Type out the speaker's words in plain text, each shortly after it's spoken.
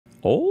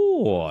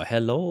Oh,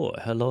 hello,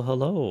 hello,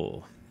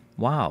 hello.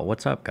 Wow,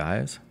 what's up,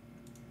 guys?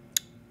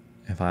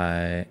 If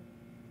I...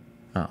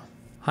 Oh,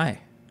 hi.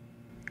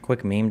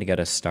 Quick meme to get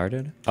us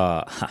started.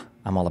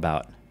 I'm all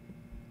about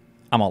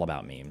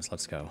memes.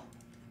 Let's go.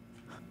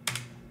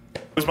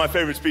 It was my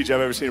favorite speech I've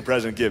ever seen a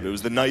president give. It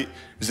was the night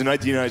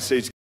the United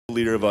States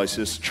leader of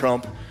ISIS,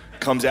 Trump,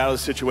 comes out of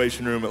the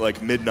Situation Room at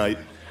like midnight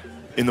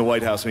in the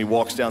White House, and he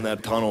walks down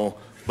that tunnel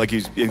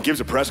and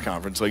gives a press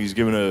conference like he's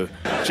giving a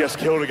just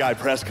killed a guy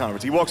press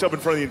conference. He walks up in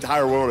front of the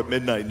entire world at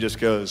midnight and just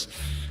goes,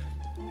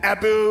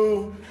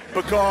 Abu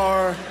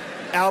Bakr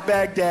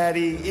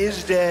al-Baghdadi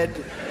is dead.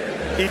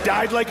 He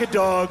died like a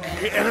dog.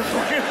 And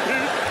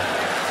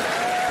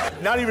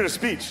not even a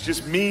speech,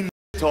 just mean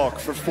talk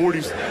for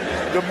 40,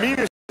 the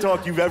meanest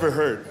talk you've ever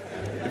heard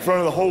in front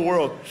of the whole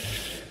world.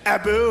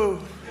 Abu,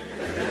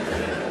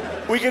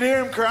 we could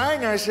hear him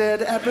crying. I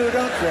said, Abu,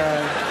 don't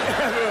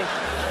cry.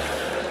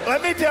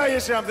 Let me tell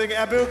you something.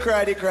 Abu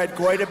cried. He cried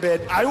quite a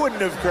bit. I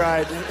wouldn't have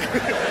cried.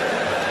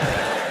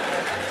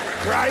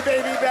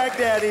 Crybaby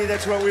Baghdadi,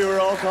 that's what we were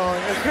all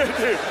calling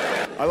it.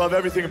 I love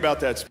everything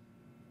about that.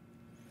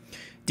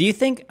 Do you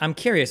think, I'm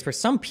curious, for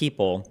some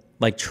people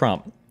like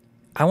Trump,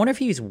 I wonder if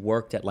he's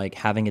worked at like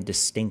having a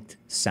distinct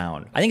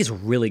sound. I think it's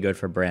really good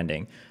for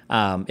branding.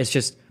 It's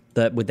just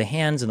with the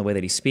hands and the way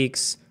that he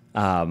speaks.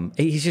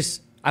 He's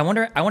just, I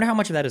wonder how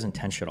much of that is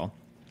intentional.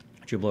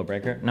 Did you blow a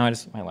breaker? No,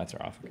 my lights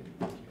are off. Okay.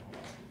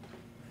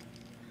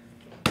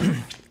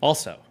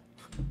 Also,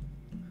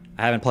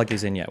 I haven't plugged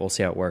these in yet. We'll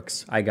see how it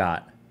works. I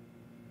got,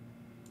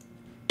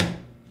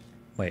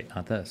 wait,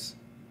 not this.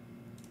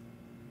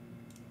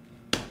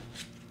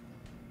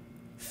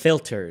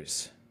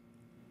 Filters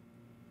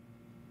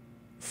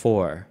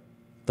for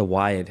the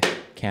wide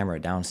camera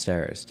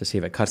downstairs to see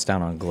if it cuts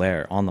down on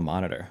glare on the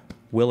monitor.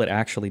 Will it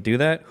actually do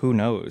that? Who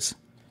knows?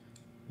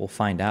 We'll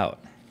find out.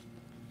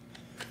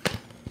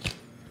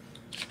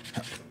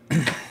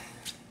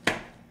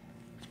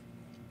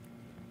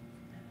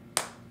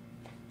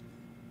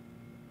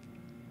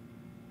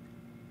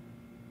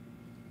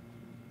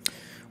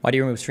 Why do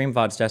you remove Stream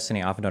VOD's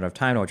Destiny? I often don't have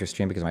time to watch your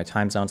stream because of my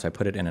time zone, so I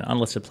put it in an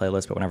unlisted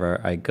playlist, but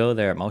whenever I go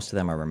there, most of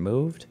them are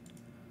removed.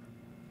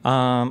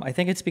 I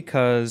think it's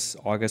because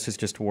August is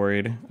just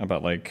worried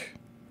about, like,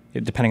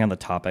 depending on the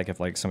topic,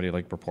 if, like, somebody,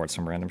 like, reports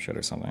some random shit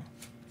or something.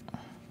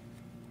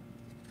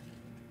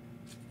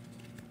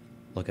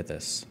 Look at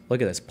this.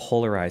 Look at this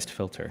polarized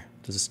filter.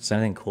 Does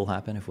anything cool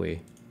happen if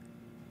we...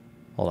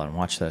 Hold on,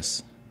 watch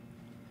this.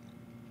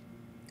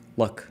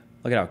 Look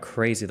at how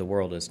crazy the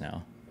world is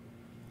now.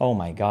 Oh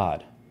my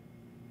God.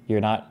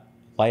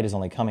 Light is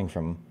only coming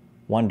from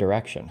one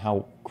direction.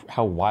 How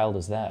wild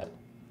is that?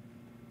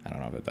 I don't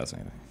know if it does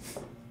anything.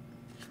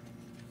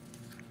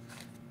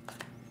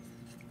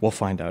 We'll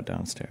find out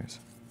downstairs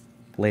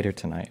later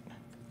tonight.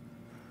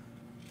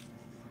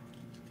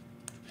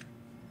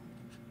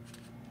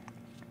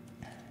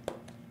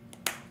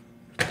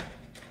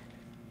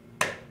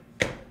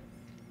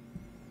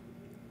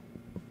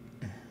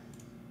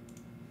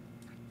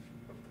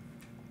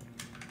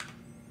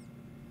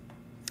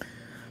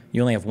 You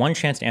only have one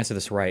chance to answer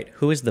this right.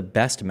 Who is the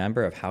best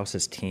member of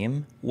House's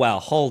team? Well,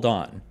 hold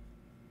on.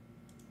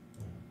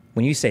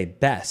 When you say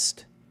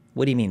best,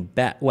 what do you mean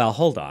best? Well,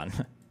 hold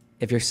on.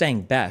 If you're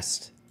saying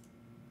best,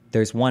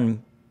 there's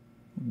one.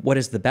 What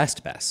is the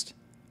best?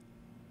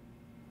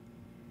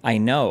 I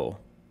know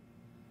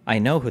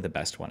who the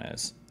best one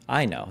is.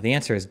 I know. The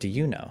answer is, do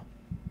you know?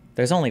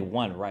 There's only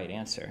one right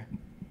answer.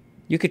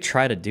 You could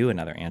try to do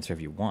another answer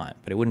if you want,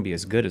 but it wouldn't be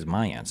as good as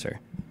my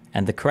answer.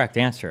 And the correct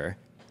answer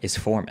is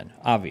Foreman,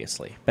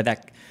 obviously. But is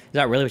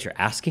that really what you're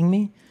asking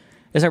me?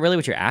 Is that really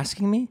what you're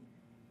asking me?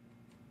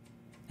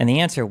 And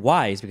the answer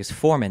why is because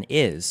Foreman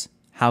is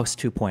House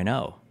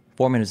 2.0.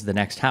 Foreman is the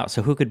next House.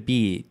 So who could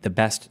be the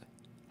best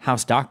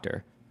House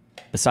doctor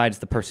besides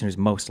the person who's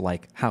most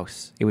like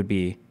House? It would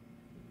be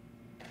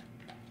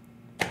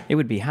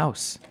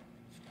House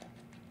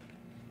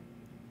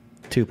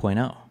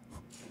 2.0,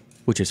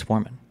 which is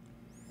Foreman.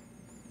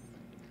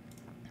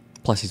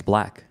 Plus he's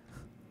black.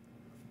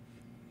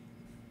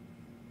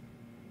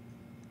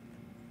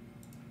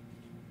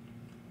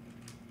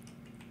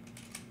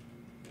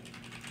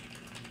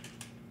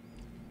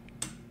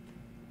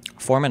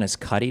 Foreman is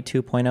Cuddy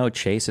 2.0.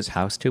 Chase is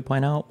House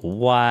 2.0.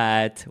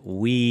 What?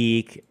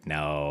 Weak?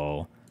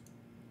 No.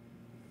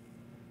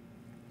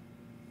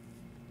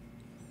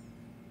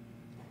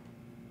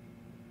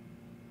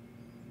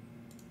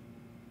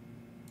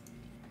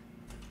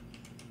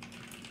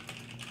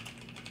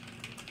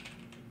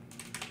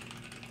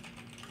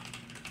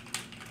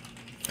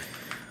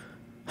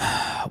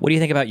 What do you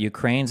think about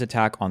Ukraine's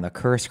attack on the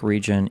Kursk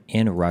region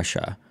in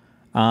Russia?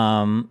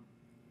 I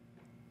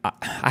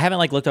haven't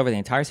looked over the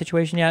entire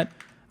situation yet.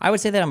 I would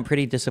say that I'm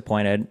pretty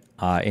disappointed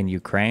in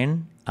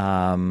Ukraine.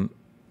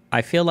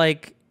 I feel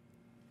like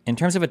in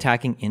terms of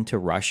attacking into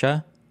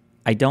Russia,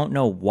 I don't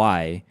know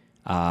why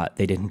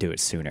they didn't do it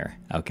sooner,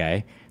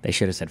 okay? They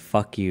should have said,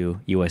 fuck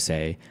you,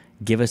 USA.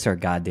 Give us our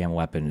goddamn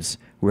weapons.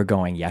 We're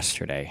going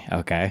yesterday,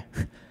 okay?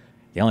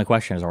 The only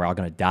question is, are we all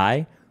going to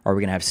die Or are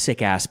we going to have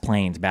sick-ass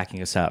planes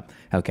backing us up,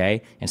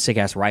 okay? And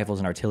sick-ass rifles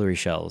and artillery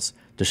shells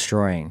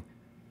destroying.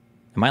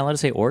 Am I allowed to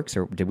say orcs,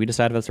 or did we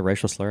decide if that's a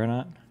racial slur or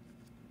not?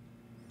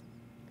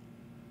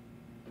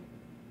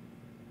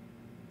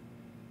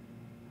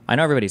 I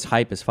know everybody's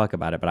hype as fuck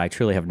about it, but I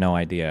truly have no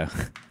idea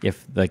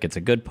if like it's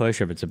a good push,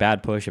 or if it's a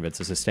bad push, if it's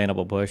a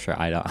sustainable push, or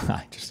I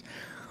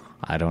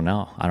don't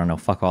know. I don't know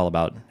fuck all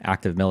about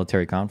active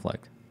military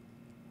conflict.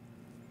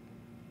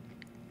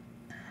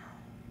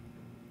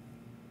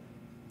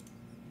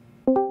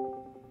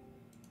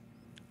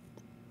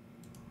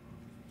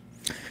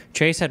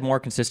 Chase had more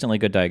consistently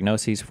good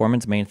diagnoses.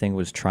 Foreman's main thing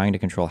was trying to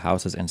control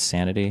House's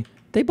insanity.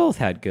 They both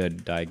had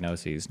good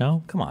diagnoses.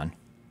 No? Come on.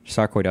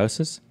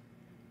 Sarcoidosis?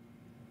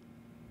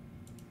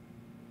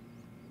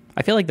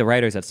 I feel like the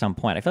writers at some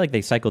point, I feel like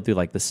they cycled through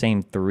like the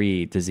same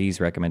 3 disease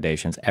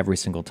recommendations every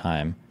single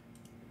time.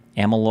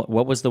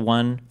 What was the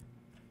one?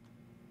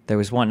 There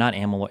was one, not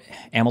amyloidosis,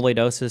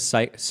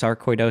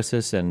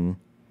 sarcoidosis, and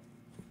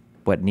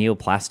what,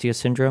 neoplastia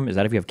syndrome? Is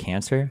that if you have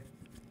cancer?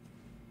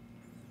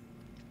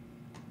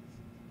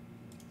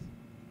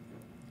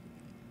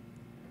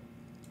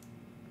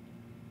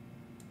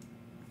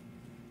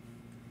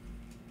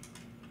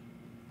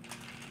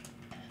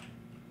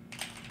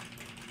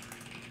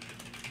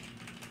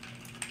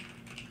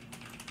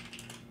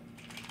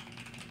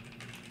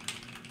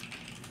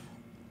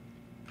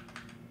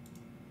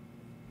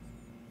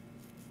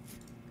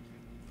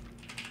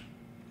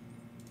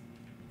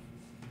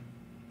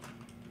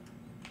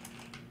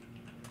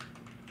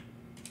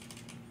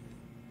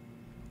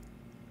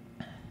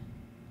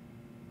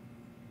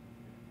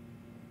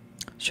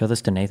 Show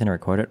this to Nathan to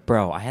record it.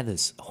 Bro, I had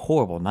this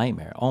horrible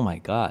nightmare. Oh my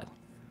God.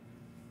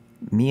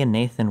 Me and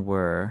Nathan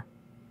were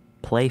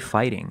play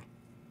fighting.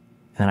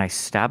 And then I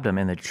stabbed him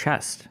in the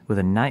chest with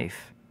a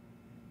knife.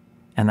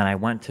 And then I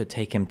went to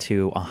take him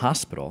to a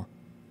hospital.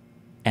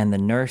 And the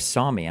nurse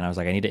saw me and I was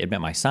like, I need to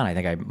admit my son. I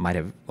think I might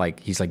have,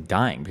 like, he's like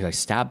dying because I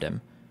stabbed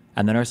him.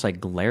 And the nurse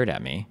like glared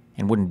at me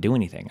and wouldn't do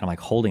anything. And I'm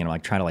like holding him,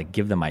 like trying to like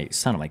give them my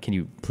son. I'm like, can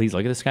you please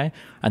look at this guy?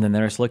 And then the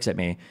nurse looks at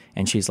me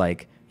and she's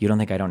like, you don't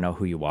think I don't know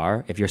who you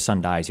are? If your son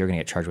dies, you're going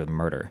to get charged with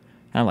murder.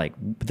 And I'm like,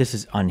 this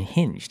is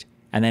unhinged.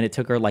 And then it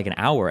took her like an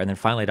hour. And then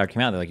finally a doctor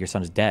came out. They're like, your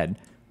son's dead.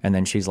 And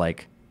then she's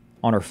like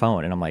on her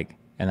phone. And I'm like,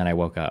 and then I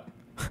woke up.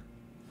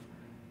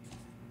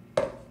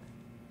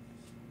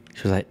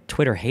 She was like,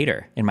 Twitter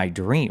hater in my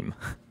dream.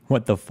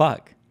 What the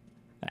fuck?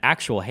 An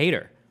actual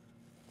hater.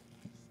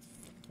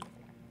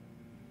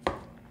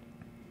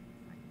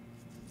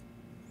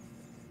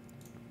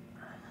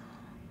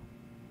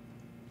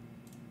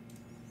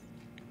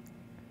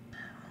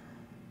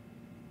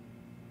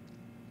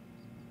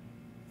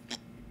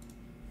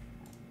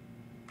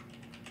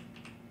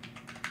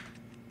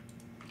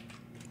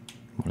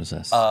 What is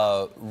this?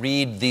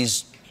 Read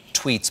these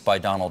tweets by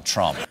Donald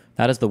Trump.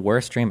 That is the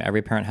worst dream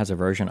every parent has a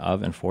version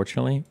of,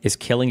 unfortunately. Is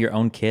killing your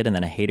own kid and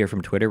then a hater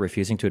from Twitter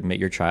refusing to admit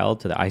your child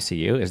to the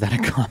ICU? Is that a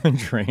common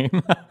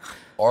dream?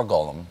 Or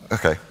Golem.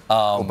 Okay.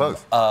 Or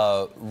both.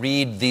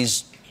 Read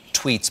these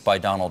tweets by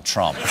Donald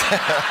Trump.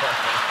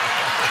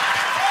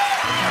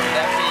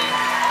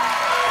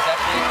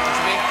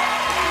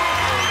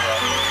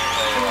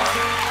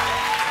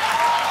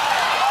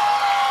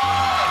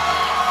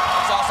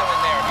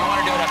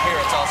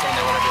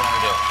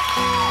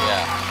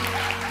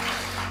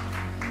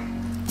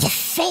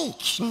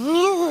 Fake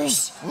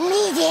news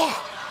media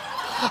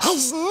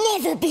has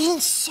never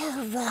been so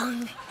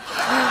wrong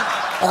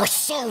or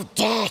so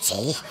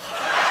dirty.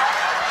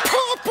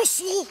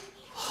 Purposely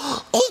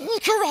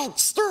incorrect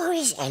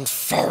stories and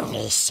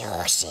phony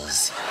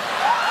sources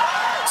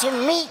to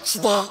meet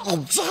their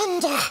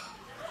agenda.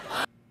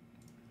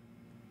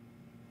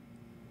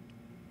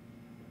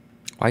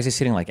 Why is he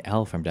sitting like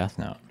L from Death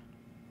Note?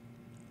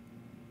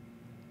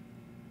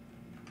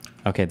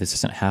 Okay, this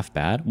isn't half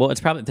bad. Well,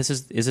 it's probably,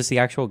 is this the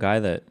actual guy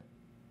that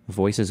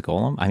voices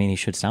Golem? I mean, he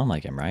should sound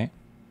like him, right?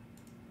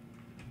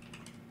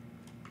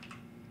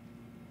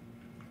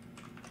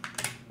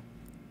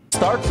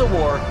 Starts a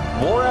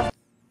war,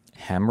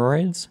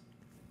 Hemorrhoids?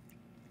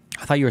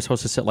 I thought you were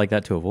supposed to sit like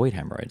that to avoid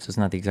hemorrhoids.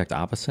 Isn't that the exact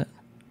opposite?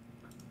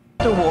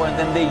 after war, and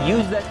then they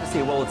use that to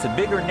say, well, it's a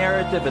bigger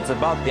narrative, it's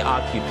about the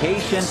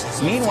occupation.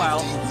 Meanwhile,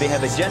 they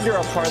have a gender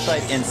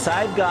apartheid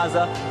inside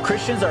Gaza.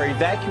 Christians are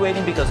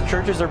evacuating because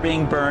churches are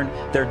being burned.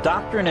 Their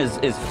doctrine is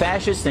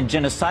fascist and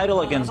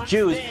genocidal against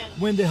Jews.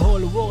 When the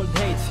whole world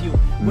hates you.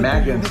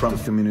 MAGA and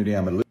Trump community,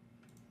 I'm a little...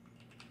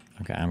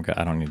 Okay, I'm good.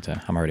 I don't need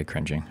to. I'm already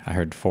cringing. I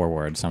heard 4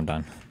 words. I'm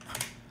done.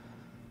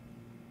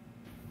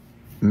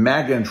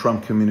 MAGA and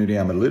Trump community,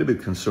 I'm a little bit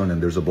concerned,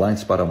 and there's a blind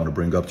spot I want to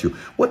bring up to you.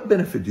 What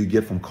benefit do you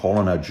get from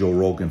calling out Joe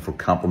Rogan for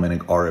complimenting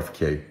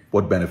RFK?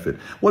 What benefit?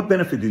 What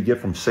benefit do you get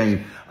from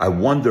saying, I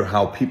wonder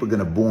how people are going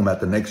to boom at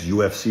the next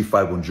UFC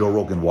fight when Joe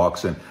Rogan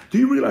walks in? Do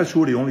you realize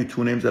who are the only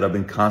 2 names that have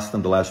been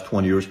constant the last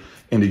 20 years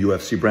in the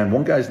UFC brand?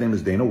 One guy's name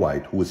is Dana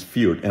White, who is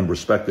feared and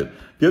respected.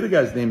 The other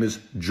guy's name is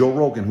Joe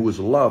Rogan, who is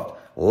loved,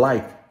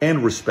 liked,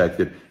 and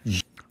respected.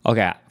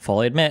 Okay,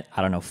 fully admit,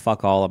 I don't know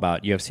fuck all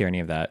about UFC or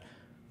any of that.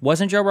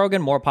 Wasn't Joe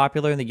Rogan more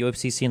popular in the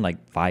UFC scene like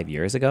 5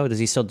 years ago? Does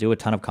he still do a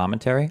ton of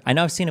commentary? I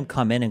know I've seen him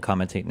come in and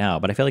commentate now,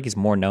 but I feel like he's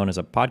more known as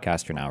a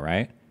podcaster now,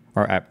 right?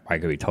 Or I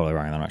could be totally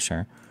wrong. I'm not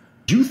sure.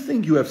 Do you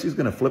think UFC is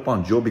going to flip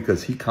on Joe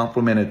because he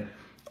complimented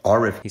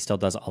RFK? He still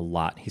does a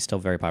lot. He's still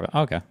very popular.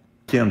 Oh, okay.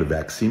 On the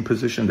vaccine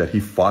position that he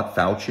fought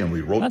Fauci and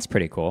we wrote. That's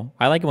pretty cool.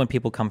 I like it when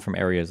people come from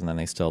areas and then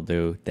they still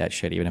do that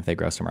shit, even if they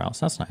grow somewhere else.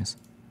 That's nice.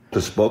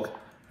 This book.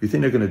 You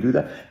think they're going to do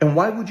that? And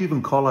why would you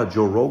even call out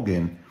Joe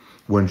Rogan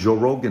when Joe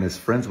Rogan is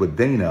friends with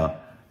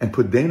Dana and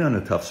put Dana in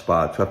a tough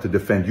spot to have to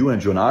defend you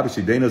and Joe? And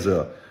obviously,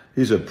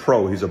 he's a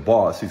pro, he's a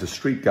boss, he's a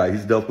street guy,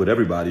 he's dealt with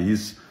everybody.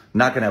 He's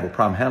not going to have a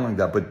problem handling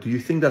that. But do you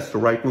think that's the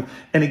right move?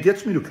 And it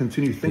gets me to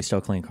continue thinking. You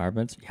still clean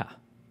carpets? Yeah.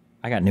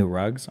 I got new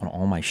rugs on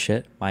all my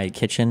shit. My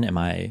kitchen and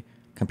my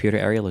computer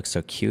area looks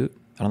so cute.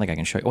 I don't think I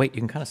can show you. Wait,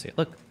 you can kind of see it.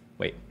 Look.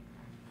 Wait.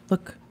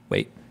 Look.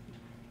 Wait.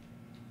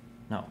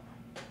 No.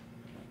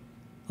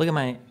 Look at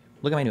my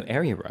new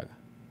area rug.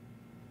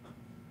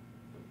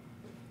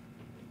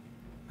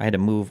 I had to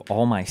move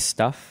all my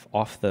stuff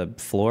off the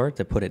floor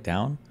to put it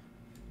down.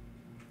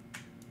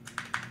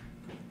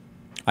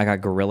 I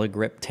got Gorilla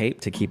Grip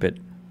tape to keep it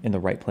in the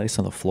right place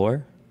on the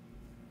floor.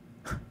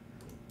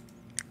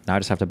 Now I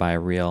just have to buy a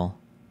real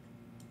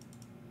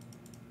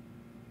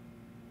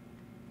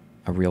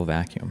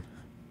vacuum.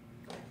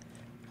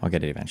 I'll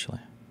get it eventually.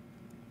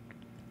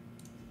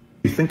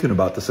 You're thinking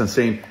about this and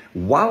saying,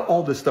 while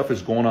all this stuff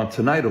is going on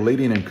tonight, a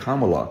lady named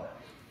Kamala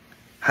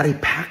had a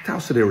packed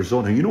house in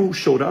Arizona. You know who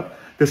showed up?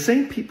 The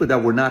same people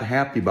that were not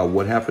happy about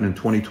what happened in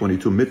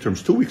 2022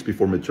 midterms, 2 weeks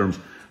before midterms,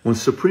 when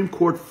Supreme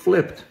Court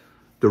flipped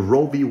the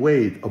Roe v.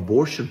 Wade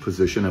abortion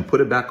position and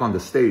put it back on the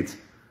states.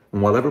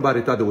 And while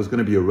everybody thought there was going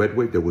to be a red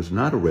wave, there was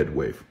not a red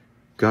wave.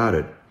 Got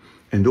it.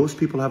 And those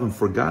people haven't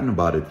forgotten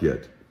about it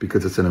yet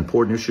because it's an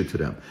important issue to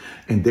them.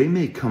 And they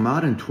may come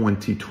out in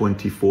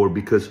 2024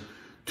 because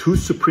 2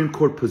 Supreme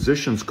Court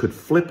positions could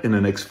flip in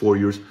the next 4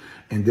 years,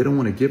 and they don't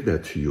want to give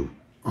that to you.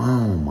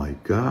 Oh my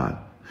God.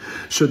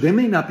 So they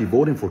may not be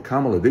voting for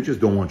Kamala. They just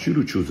don't want you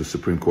to choose the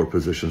Supreme Court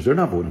positions. They're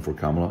not voting for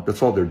Kamala.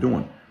 That's all they're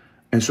doing.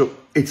 And so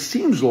it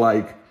seems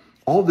like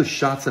all the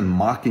shots and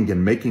mocking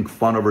and making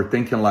fun of her,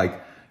 thinking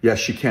like, yeah,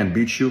 she can't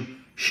beat you.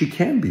 She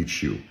can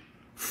beat you.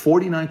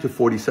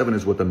 49-47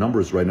 is what the number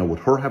is right now, with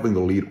her having the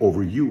lead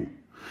over you.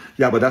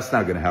 Yeah, but that's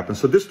not going to happen.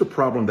 So this is the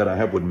problem that I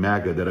have with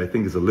MAGA that I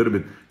think is a little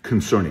bit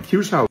concerning.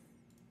 Here's how.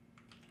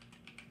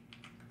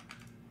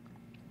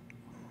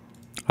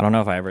 I don't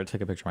know if I ever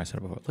took a picture of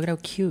myself before. Look at how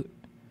cute.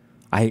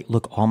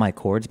 All my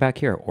cords back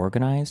here are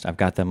organized. I've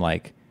got them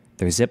like,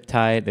 they're zip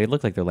tied. They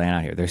look like they're laying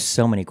out here. There's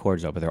so many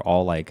cords though, but they're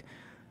all like,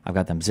 I've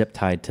got them zip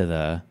tied to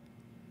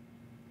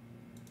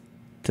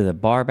the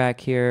bar back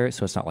here,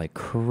 so it's not like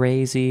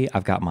crazy.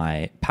 I've got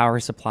my power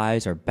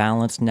supplies are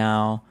balanced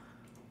now.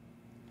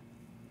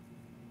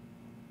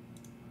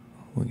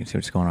 We can see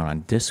what's going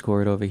on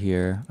Discord over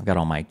here. I've got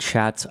all my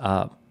chats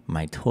up,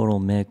 my total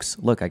mix.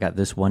 Look, I got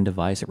this one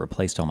device. It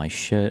replaced all my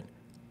shit.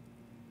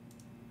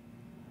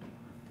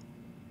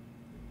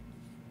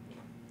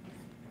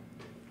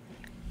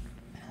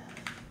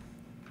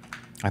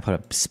 I put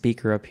a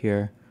speaker up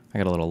here. I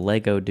got a little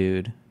Lego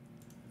dude.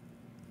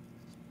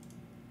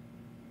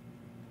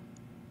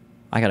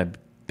 I got a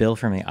bill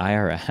from the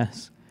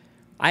IRS.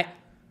 I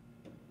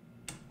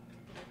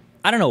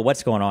don't know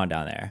what's going on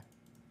down there.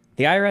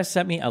 The IRS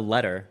sent me a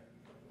letter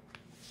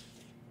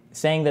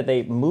saying that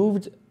they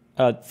moved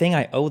a thing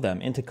I owe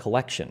them into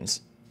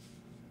collections.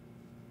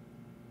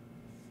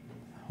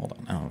 Hold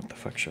on, I don't know what the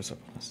fuck shows up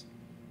on this.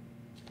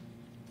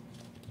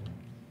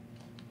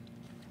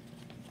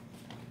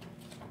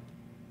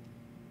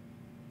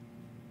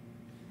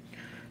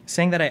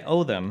 Saying that I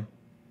owe them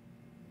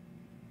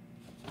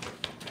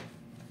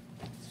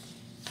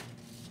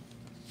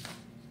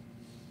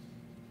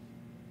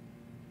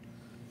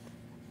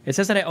it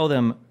says that I owe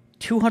them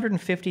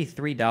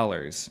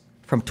 $253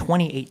 from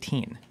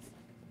 2018.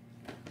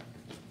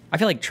 I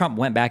feel like Trump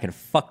went back and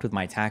fucked with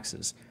my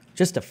taxes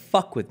just to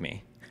fuck with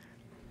me.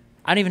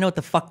 I don't even know what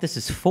the fuck this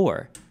is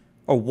for,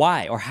 or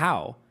why, or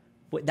how.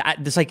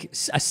 There's like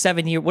a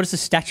 7-year. What is the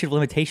statute of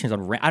limitations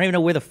on rent? I don't even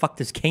know where the fuck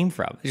this came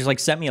from. They just like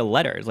sent me a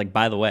letter. It's like,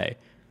 by the way,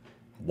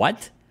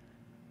 what?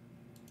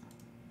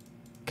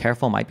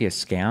 Careful, might be a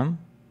scam.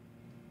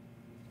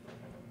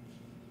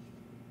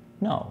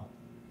 No.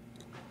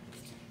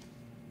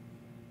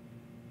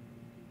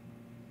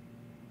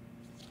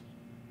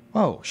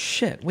 Oh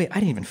shit! Wait, I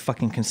didn't even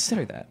fucking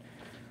consider that.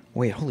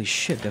 Wait, holy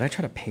shit! Did I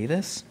try to pay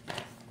this?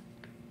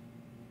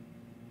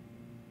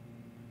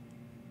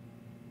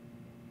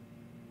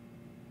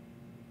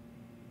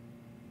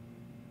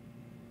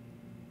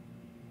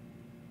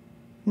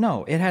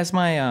 No, it has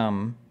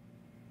my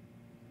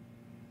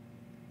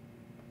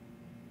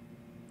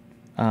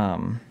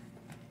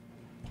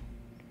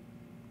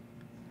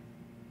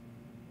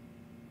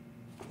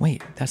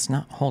Wait, that's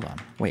not. Hold on.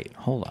 Wait,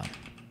 hold on.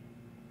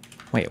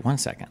 Wait, 1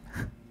 second.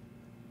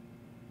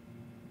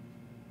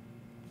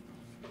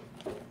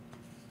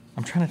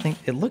 I'm trying to think.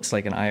 It looks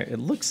like an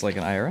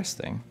IRS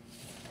thing,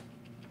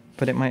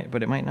 but it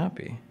might not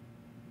be.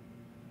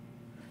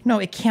 No,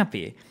 it can't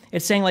be.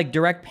 It's saying like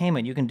direct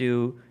payment. You can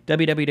do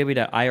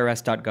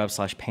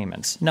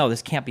www.irs.gov/payments. No,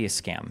 this can't be a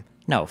scam.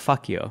 No,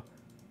 fuck you.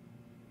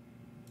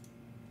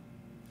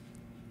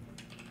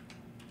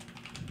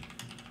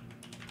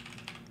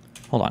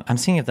 Hold on. I'm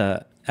seeing if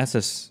the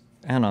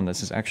SSN on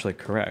this is actually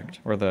correct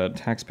or the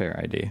taxpayer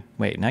ID.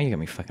 Wait, now you got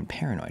me fucking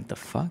paranoid. The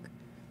fuck?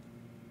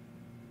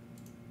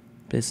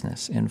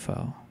 Business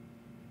info.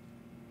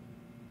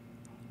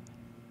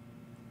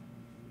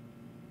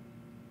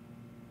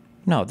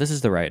 No, this is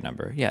the right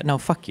number. Yeah, no,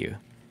 fuck you.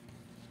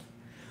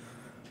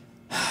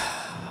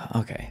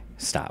 Okay,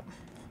 stop.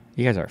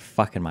 You guys are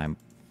fucking you're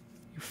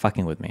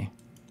fucking with me.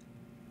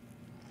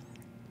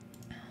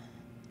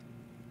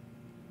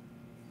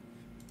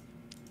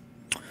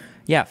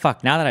 Yeah,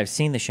 fuck. Now that I've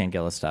seen the Shane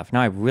Gillis stuff,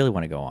 now I really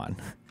want to go on.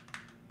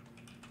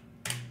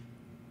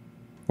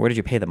 Where did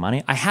you pay the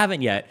money? I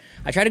haven't yet.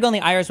 I tried to go on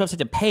the IRS website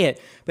to pay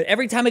it, but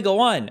every time I go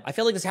on, I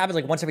feel like this happens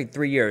like once every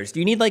 3 years. Do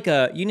you need like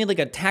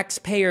a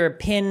taxpayer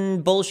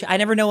pin bullshit? I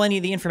never know any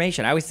of the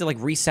information. I always have to like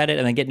reset it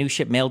and then get new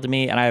shit mailed to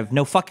me, and I have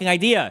no fucking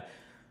idea.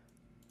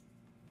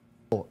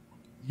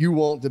 You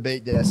won't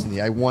debate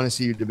Destiny. I want to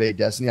see you debate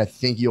Destiny. I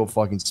think you'll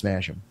fucking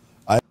smash him.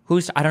 I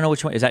don't know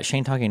which one. Is that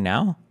Shane talking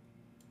now?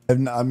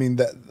 I mean,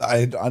 that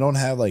I don't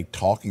have like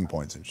talking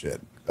points and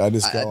shit. I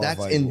just go that's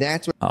off, like, and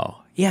that's what.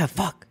 Oh yeah,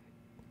 fuck.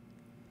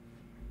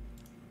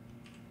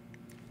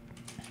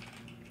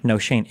 No,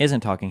 Shane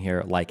isn't talking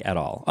here like at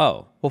all.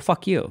 Oh, well,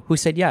 fuck you. Who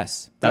said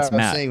yes? That's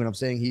Matt. Saying when I'm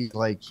saying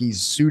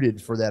he's suited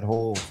for that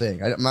whole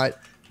thing.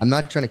 I'm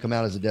not trying to come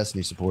out as a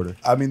Destiny supporter.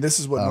 I mean, this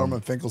is what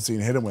Norman Finkelstein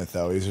hit him with,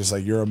 though. He's just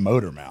like, you're a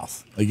motor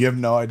mouth. Like, you have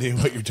no idea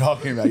what you're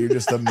talking about. You're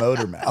just a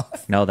motor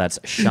mouth. No, that's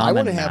Shaman. I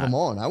want to have him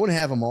on. I want to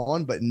have him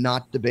on, but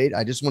not debate.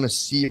 I just want to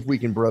see if we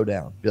can bro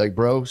down. Be like,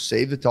 bro,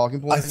 save the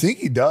talking points. I think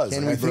he does.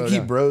 I think he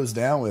bros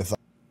down with.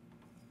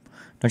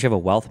 Don't you have a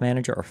wealth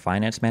manager or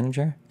finance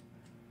manager?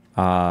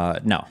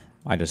 No.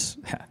 I just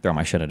throw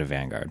my shit at a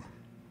Vanguard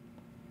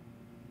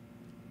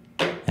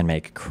and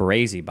make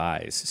crazy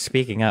buys.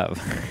 Speaking of,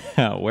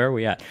 where are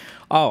we at?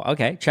 Oh,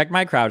 okay. Check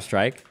my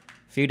CrowdStrike a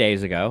few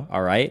days ago.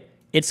 All right,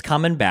 it's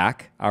coming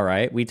back. All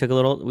right, we took a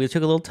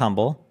little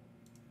tumble.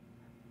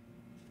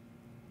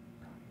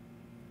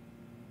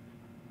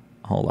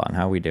 Hold on,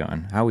 how are we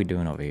doing? How are we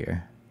doing over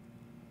here?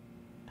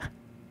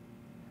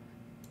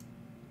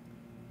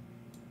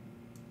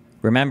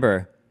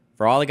 Remember,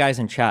 for all the guys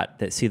in chat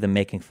that see them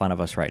making fun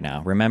of us right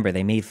now, remember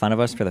they made fun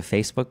of us for the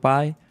Facebook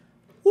buy.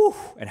 Woo!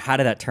 And how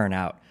did that turn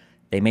out?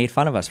 They made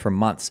fun of us for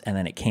months, and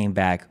then it came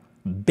back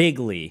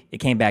bigly. It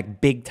came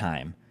back big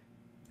time.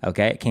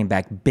 Okay? It came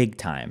back big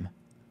time.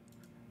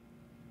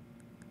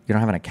 You don't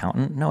have an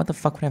accountant? No, what the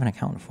fuck would I have an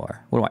accountant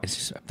for? What do I? It's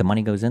just the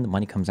money goes in, the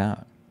money comes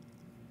out.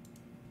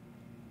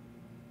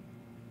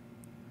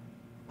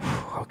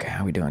 Okay,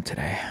 how are we doing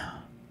today?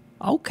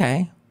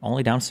 Okay,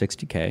 only down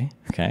 60K.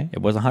 Okay,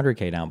 it was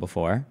 100K down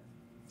before.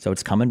 So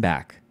it's coming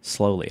back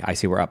slowly. I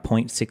see we're up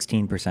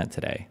 0.16%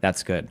 today.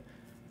 That's good.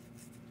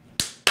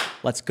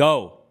 Let's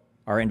go.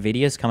 Our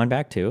Nvidia's coming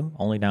back too.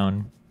 Only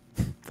down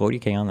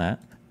 40K on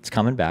that. It's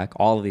coming back.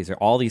 All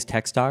these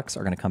tech stocks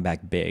are going to come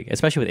back big,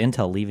 especially with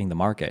Intel leaving the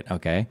market.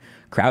 Okay,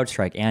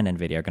 CrowdStrike and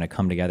Nvidia are going to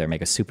come together and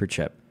make a super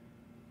chip.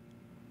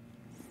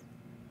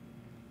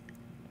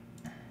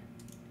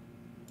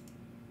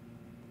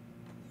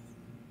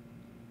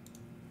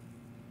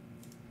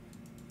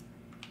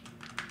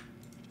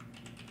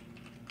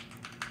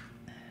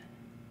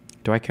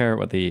 Do I care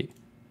what the...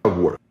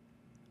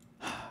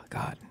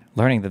 God.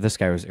 Learning that this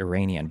guy was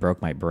Iranian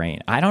broke my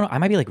brain. I don't know. I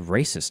might be like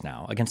racist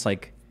now against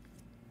like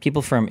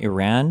people from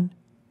Iran,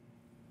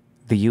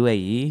 the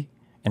UAE,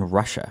 and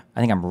Russia. I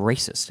think I'm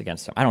racist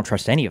against them. I don't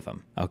trust any of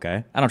them,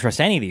 okay? I don't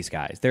trust any of these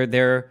guys.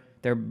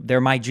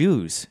 They're my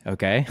Jews,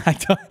 okay? I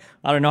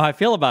don't know how I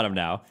feel about them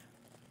now.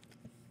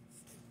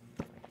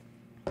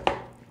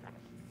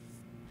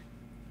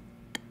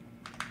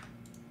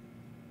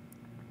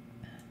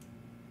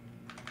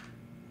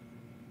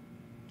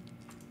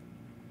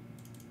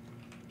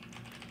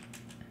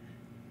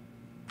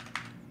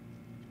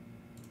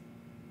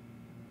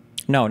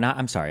 No,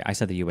 I'm sorry. I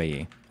said the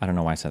UAE. I don't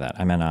know why I said that.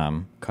 I meant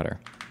Qatar.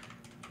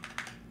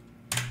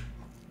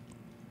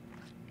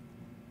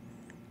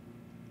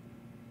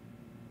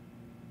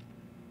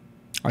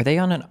 Are they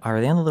on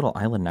the little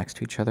island next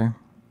to each other?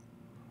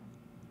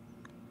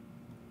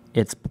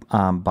 It's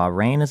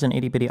Bahrain is an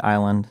itty bitty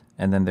island,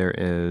 and then there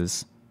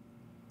is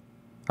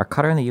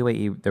Qatar and the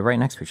UAE. They're right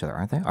next to each other,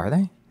 aren't they? Are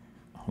they?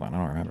 Hold on, I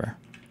don't remember.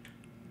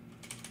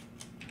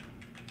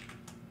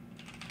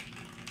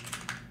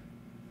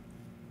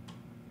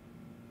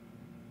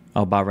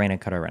 Oh, Bahrain and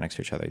Qatar are right next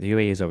to each other. The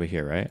UAE is over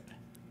here, right?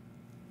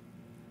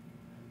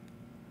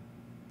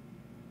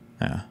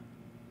 Yeah.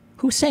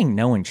 Who's saying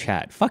no in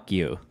chat? Fuck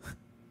you.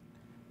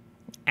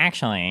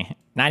 Actually,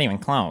 not even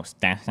close,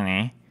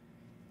 Destiny.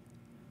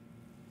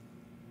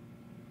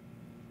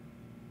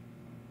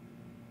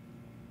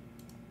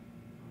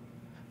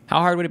 How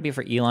hard would it be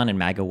for Elon and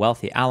MAGA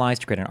wealthy allies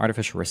to create an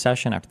artificial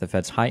recession after the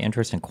Fed's high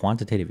interest and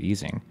quantitative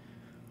easing?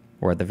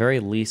 Or at the very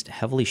least,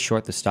 heavily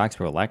short the stocks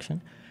for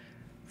election?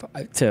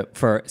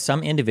 for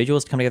some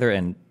individuals to come together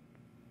and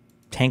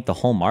tank the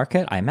whole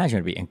market, I imagine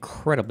it'd be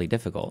incredibly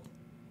difficult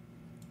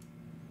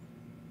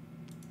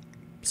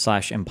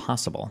 /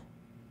 impossible.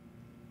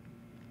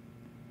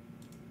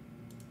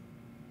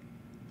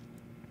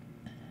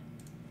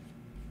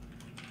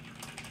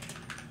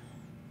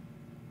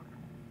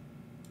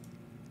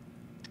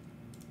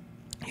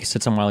 You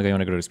said some while ago you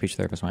want to go to a speech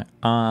therapist, right?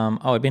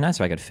 Oh, it'd be nice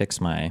if I could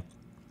fix my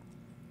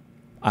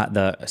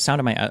the sound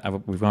of my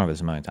we've gone over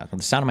this a million times, but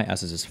the sound of my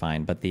S's is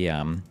fine, but the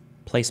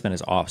placement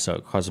is off, so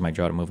it causes my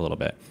jaw to move a little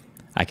bit.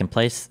 I can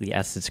place the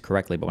S's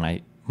correctly, but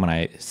when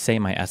I say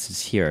my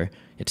S's here,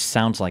 it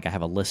sounds like I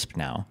have a lisp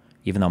now,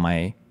 even though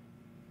my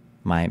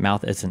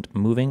mouth isn't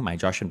moving. My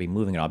jaw shouldn't be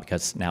moving at all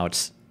because now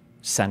it's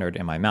centered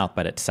in my mouth,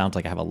 but it sounds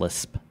like I have a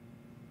lisp.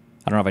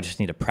 I don't know if I just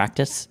need to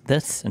practice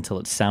this until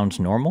it sounds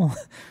normal,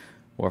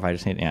 or if I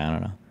just need, I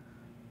don't know.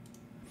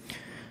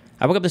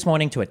 I woke up this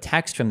morning to a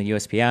text from the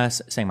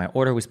USPS saying my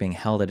order was being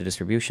held at a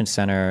distribution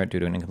center due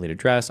to an incomplete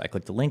address. I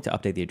clicked the link to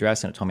update the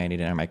address, and it told me I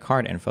needed to enter my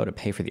card info to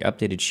pay for the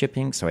updated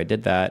shipping, so I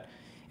did that.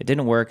 It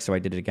didn't work, so I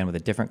did it again with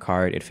a different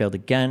card. It failed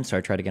again, so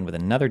I tried again with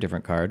another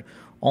different card.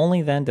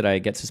 Only then did I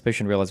get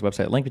suspicion, realize the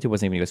website it linked me to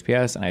wasn't even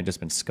USPS, and I had just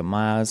been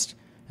scammed.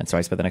 And so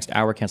I spent the next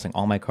hour canceling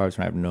all my cards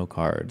when I have no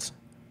cards.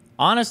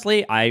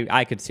 Honestly,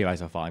 I could see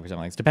myself falling for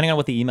something like this. Depending on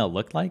what the email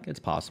looked like, it's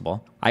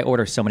possible. I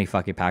order so many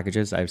fucking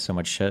packages. I have so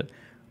much shit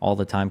all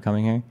the time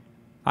coming here.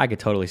 I could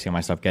totally see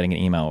myself getting an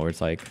email where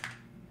it's like,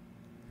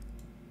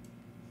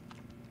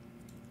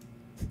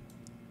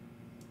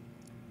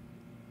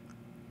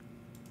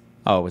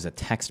 oh, it was a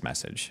text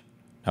message.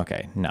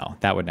 Okay, no,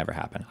 that would never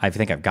happen. I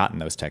think I've gotten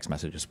those text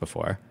messages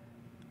before.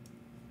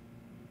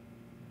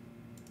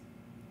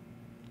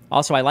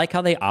 Also, I like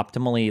how they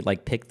optimally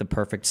like pick the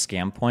perfect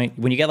scam point.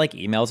 When you get like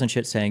emails and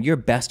shit saying your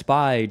Best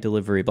Buy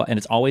delivery, and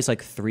it's always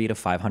like $300 to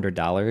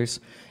 $500.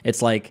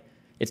 It's like,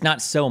 it's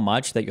not so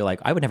much that you're like,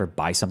 I would never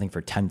buy something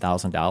for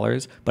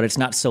 $10,000, but it's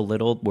not so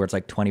little where it's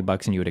like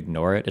 $20 and you would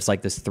ignore it. It's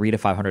like this $300 to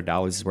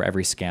 $500 is where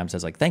every scam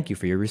says like, thank you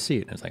for your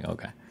receipt. And it's like,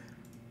 okay.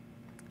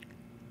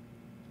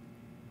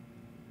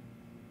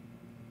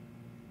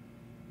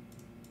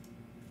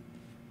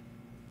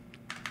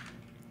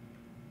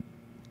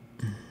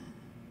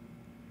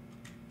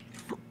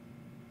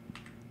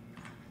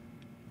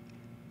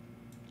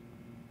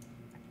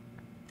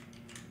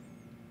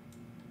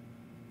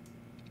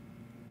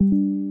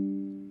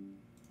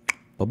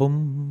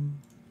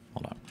 Boom.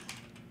 Hold on.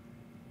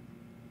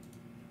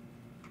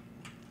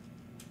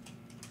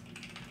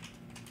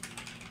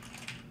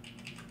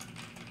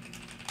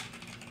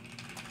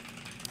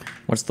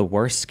 What's the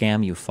worst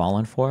scam you've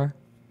fallen for?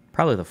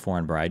 Probably the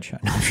foreign bride show.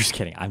 No, I'm just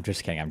kidding. I'm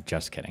just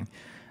kidding.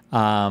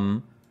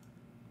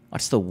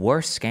 What's the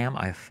worst scam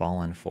I've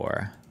fallen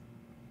for?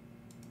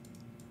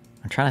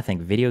 I'm trying to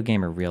think. Video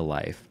game or real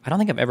life? I don't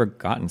think I've ever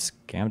gotten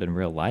scammed in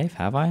real life,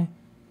 have I?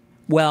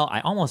 Well, I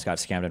almost got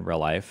scammed in real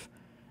life.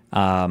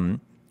 When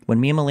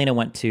me and Melina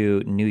went to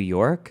New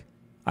York,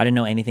 I didn't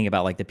know anything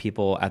about like the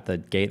people at the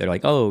gate. They're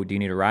like, oh, do you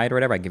need a ride or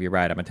whatever? I give you a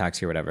ride. I'm a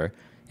taxi or whatever.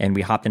 And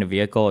we hopped in a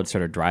vehicle and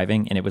started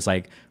driving. And it was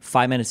like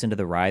 5 minutes into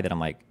the ride that I'm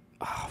like,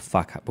 oh,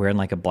 fuck. We're in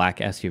like a black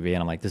SUV. And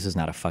I'm like, this is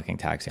not a fucking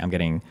taxi. I'm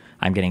getting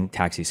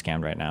taxi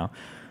scammed right now.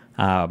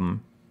 I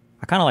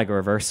kind of like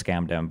reverse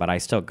scammed him, but I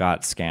still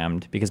got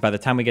scammed because by the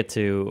time we get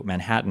to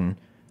Manhattan,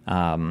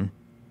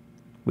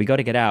 we go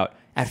to get out.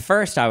 At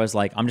first, I was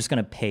like, I'm just going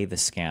to pay the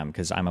scam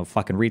because I'm a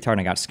fucking retard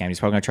and I got scammed. He's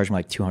probably going to charge me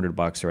like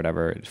 $200 or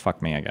whatever.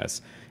 Fuck me, I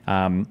guess.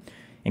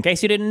 In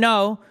case you didn't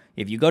know,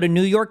 if you go to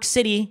New York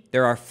City,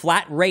 there are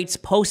flat rates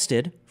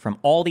posted from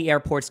all the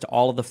airports to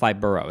all of the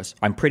 5 boroughs.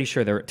 I'm pretty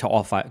sure they're to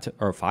all 4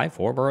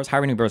 boroughs,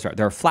 however many boroughs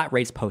there are flat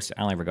rates posted.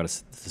 I don't ever go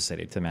to the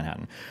city, to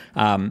Manhattan.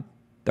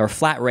 There are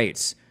flat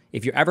rates.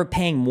 If you're ever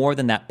paying more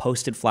than that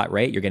posted flat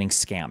rate, you're getting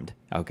scammed,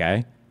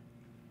 okay?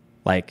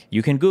 Like,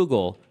 you can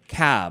Google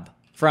cab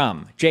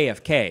from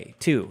JFK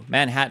to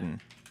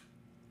Manhattan.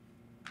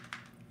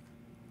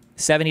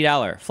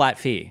 $70 flat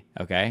fee,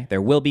 okay?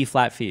 There will be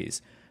flat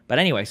fees. But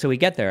anyway, so we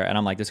get there, and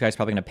I'm like, this guy's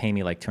probably going to pay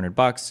me like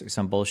 $200 or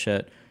some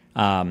bullshit,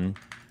 or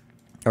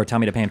tell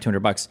me to pay him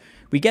 $200.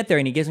 We get there,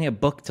 and he gives me a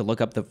book to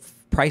look up the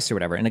price or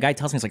whatever, and the guy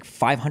tells me it's like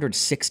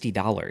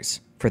 $560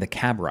 for the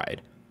cab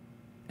ride.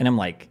 And I'm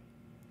like,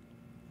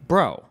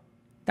 bro,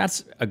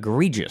 that's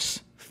egregious.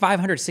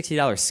 $560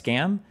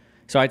 scam?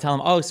 So I tell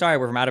him, oh, sorry,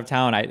 we're from out of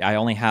town. I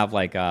only have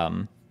like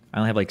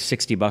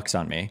 $60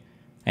 on me.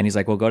 And he's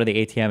like, well, go to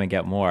the ATM and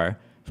get more.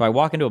 So I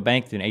walk into a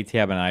bank through an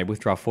ATM and I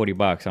withdraw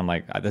 $40. I'm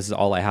like, this is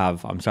all I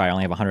have. I'm sorry, I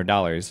only have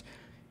 $100.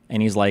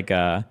 And he's like,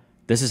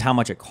 this is how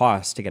much it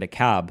costs to get a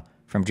cab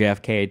from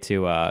JFK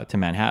to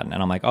Manhattan.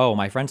 And I'm like, oh,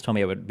 my friends told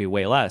me it would be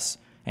way less.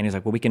 And he's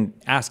like, well, we can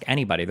ask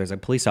anybody. There's a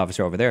police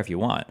officer over there if you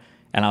want.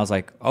 And I was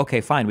like,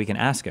 okay, fine, we can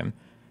ask him.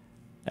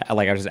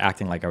 Like, I was just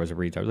acting like I was a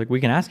retard. I was like,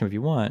 we can ask him if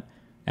you want.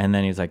 And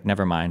then he's like,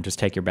 never mind, just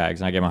take your bags.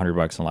 And I gave him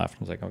 $100 and left. I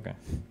was like, okay.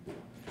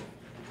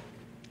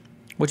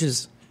 Which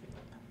is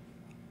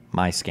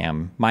my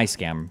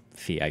scam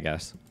fee, I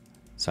guess.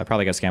 So I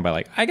probably got scammed by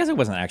like, I guess it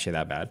wasn't actually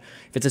that bad.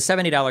 If it's a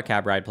 $70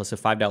 cab ride plus a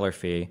 $5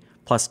 fee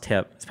plus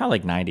tip. It's probably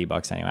like 90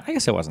 bucks anyway. I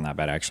guess it wasn't that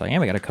bad actually. And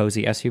we got a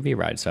cozy SUV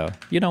ride. So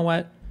you know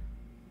what?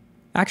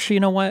 Actually, you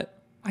know what?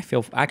 I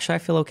feel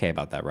okay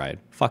about that ride.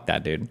 Fuck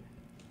that, dude.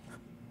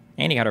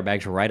 And he got our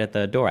bags right at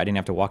the door. I didn't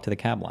have to walk to the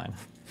cab line.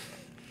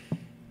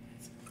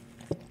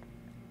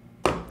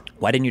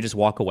 Why didn't you just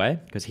walk away?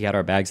 Because he had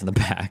our bags in the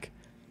back.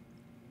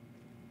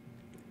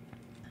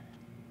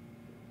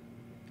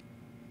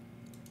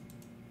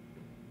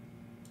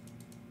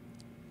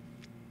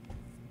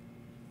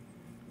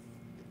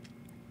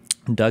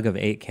 Doug of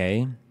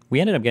 8K. We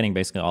ended up getting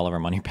basically all of our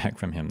money back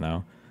from him,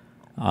 though.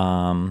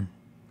 I'm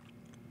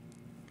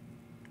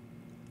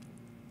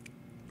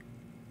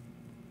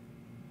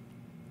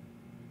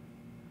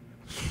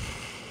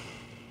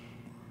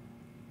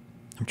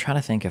trying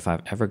to think if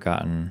I've ever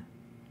gotten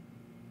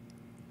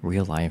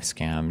real life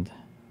scammed.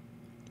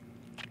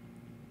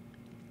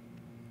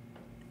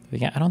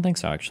 Yeah, I don't think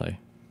so, actually.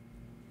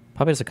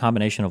 Probably just a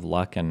combination of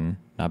luck and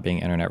not being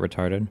internet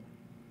retarded.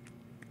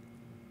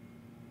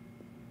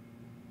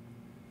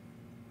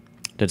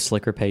 Did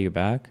Slicker pay you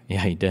back?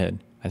 Yeah, he did.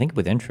 I think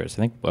with interest.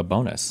 I think a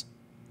bonus.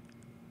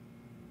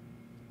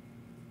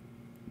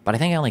 But I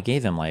think I only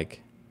gave him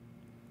like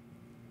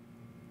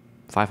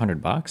 $500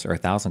 or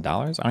 $1,000.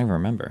 I don't even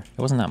remember.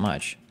 It wasn't that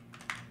much.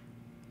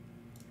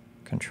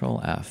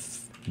 Control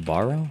F.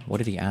 Borrow? What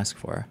did he ask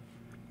for?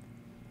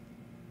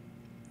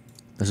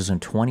 This was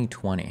in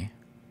 2020.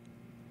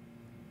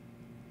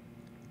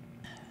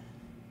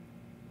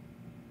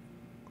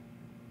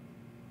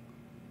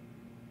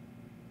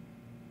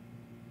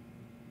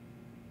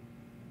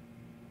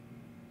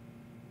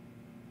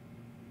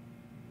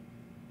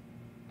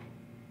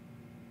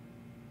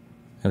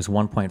 It was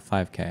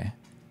 1.5K.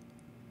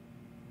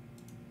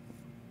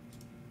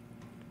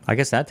 I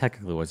guess that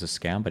technically was a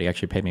scam, but he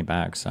actually paid me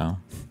back, so.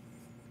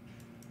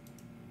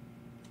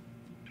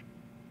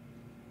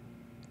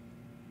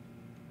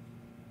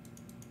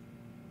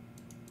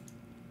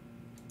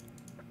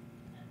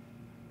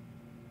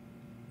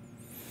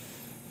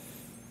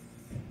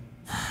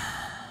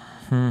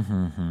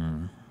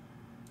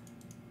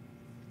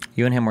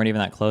 You and him weren't even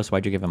that close.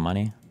 Why'd you give him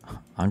money?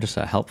 I'm just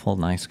a helpful,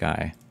 nice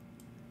guy.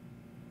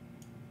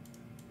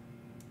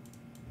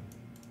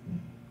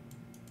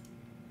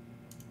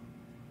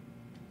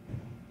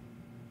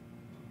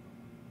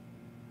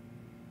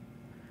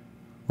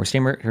 Were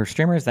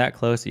streamers that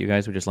close that you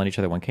guys would just lend each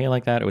other 1K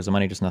like that? Or was the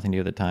money just nothing to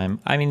you at the time?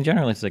 I mean,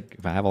 generally, it's like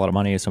if I have a lot of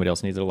money, somebody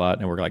else needs it a lot,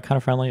 and we're like kind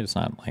of friendly. It's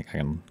not like I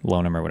can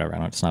loan him or whatever.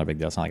 It's not a big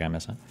deal. It's not like I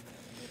miss it.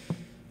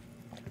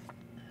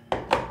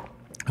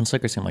 And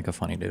Slicker seemed like a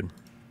funny dude.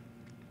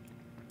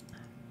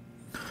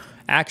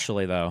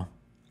 Actually, though,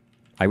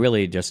 I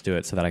really just do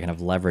it so that I can have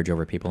leverage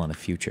over people in the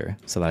future,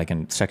 so that I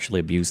can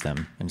sexually abuse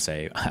them and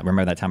say,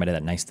 "Remember that time I did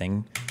that nice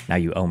thing? Now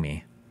you owe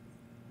me."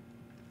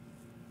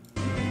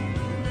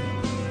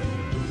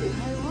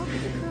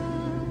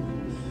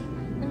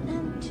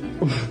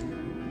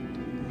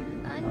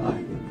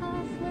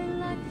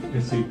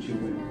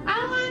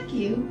 I like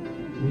you.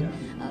 Yeah.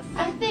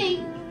 I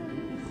think.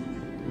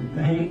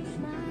 Thanks.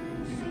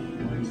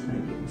 What do you think?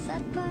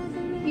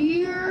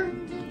 You're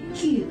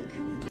cute.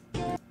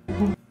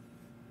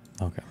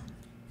 Okay.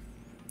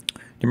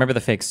 Do you remember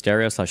the fake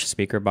stereo /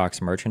 speaker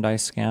box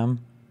merchandise scam?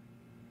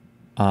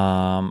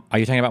 Are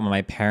you talking about when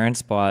my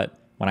parents bought,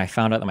 when I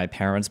found out that my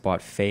parents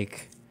bought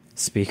fake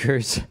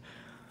speakers?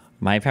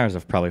 My parents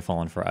have probably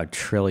fallen for a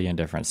trillion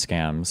different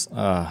scams.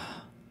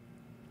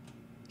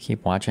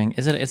 Keep watching.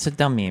 It's a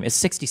dumb meme. It's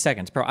 60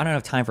 seconds, bro. I don't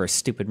have time for a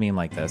stupid meme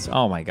like this.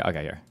 Oh my god.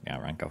 Okay, here. Yeah,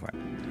 Ryan, go for it.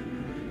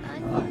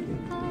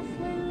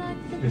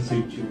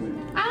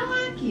 I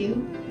like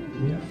you.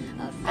 Yeah.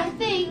 I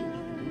think.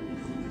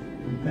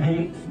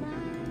 Thanks.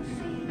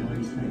 What do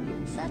you think?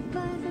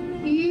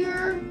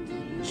 You're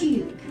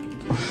cute.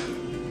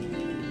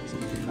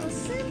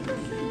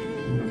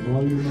 I'm gonna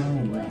blow your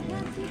mind right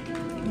now.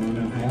 You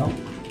wanna know how?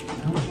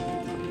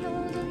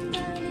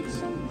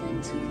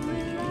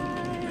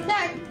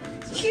 That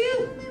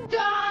cute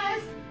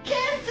guy's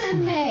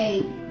kissing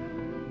me.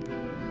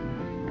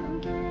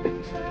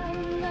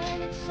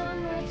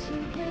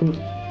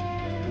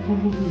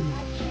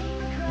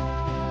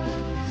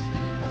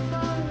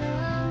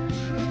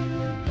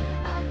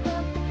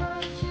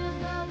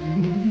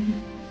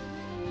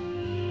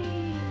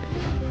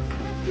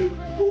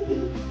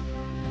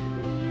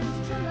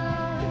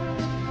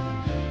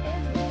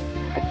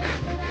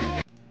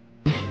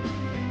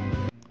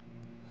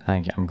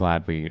 Thank you. I'm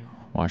glad we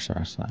watched the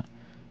rest of that.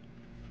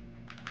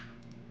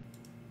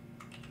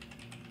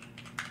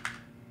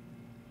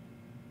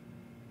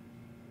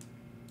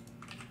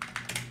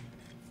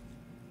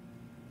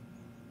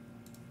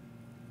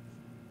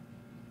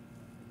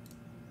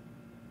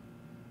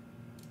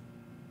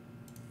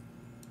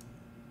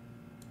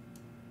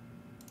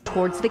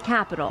 Towards the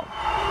Capitol.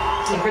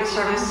 Secret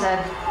Service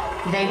said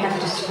they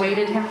have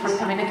dissuaded him from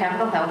coming to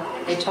Capitol Hill.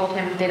 They told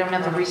him they don't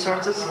have the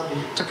resources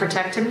to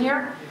protect him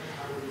here.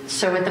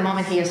 So at the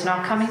moment he is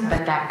not coming,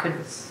 but that could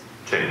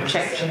change.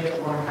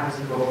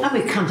 Oh,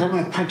 he comes, I'm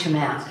going to punch him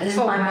out. This is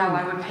Oh, my no, moment.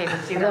 I would pay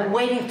to see I've that. been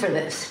waiting for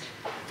this,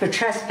 for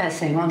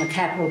trespassing on the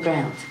Capitol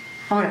grounds.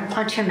 I'm going to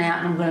punch him out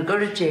and I'm going to go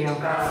to jail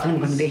and I'm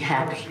going to be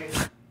happy.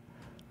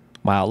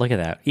 Wow, look at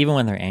that. Even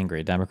when they're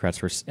angry,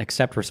 Democrats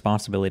accept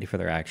responsibility for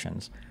their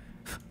actions.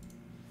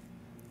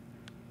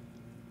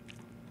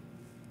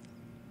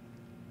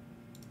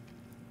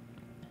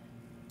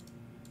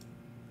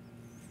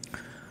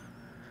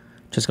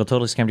 Just go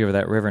totally scammed you over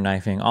that river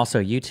knifing.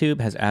 Also,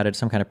 YouTube has added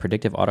some kind of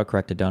predictive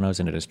autocorrect to donos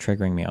and it is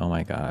triggering me. Oh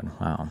my God.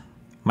 Wow.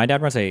 My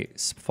dad runs a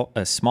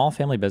small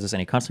family business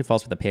and he constantly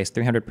falls for the pays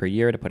 $300 per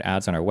year to put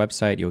ads on our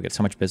website. You will get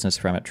so much business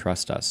from it.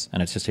 Trust us.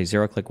 And it's just a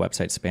zero-click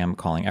website spam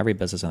calling every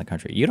business in the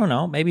country. You don't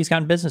know. Maybe he's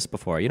gotten business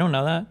before. You don't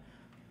know that.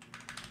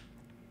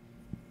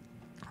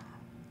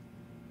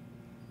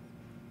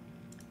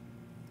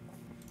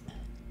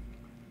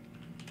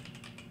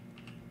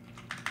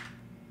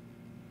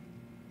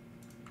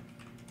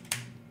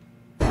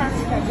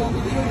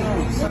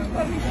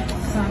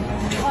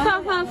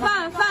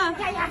放，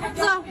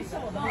坐。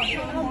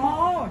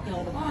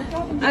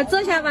啊，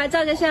坐下吧，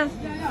照个相，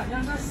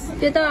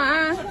别动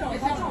啊。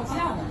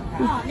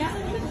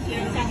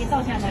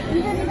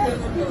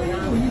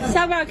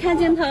小宝看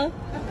镜头，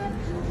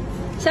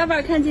小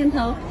宝看镜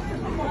头。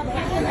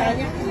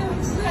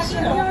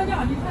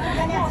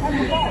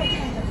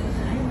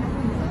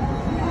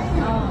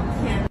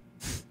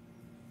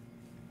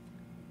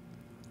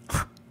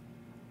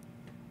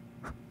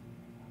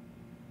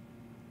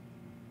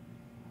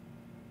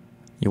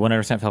You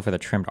 100% fell for the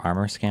trimmed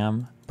armor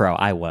scam? Bro,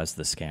 I was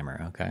the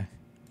scammer, okay?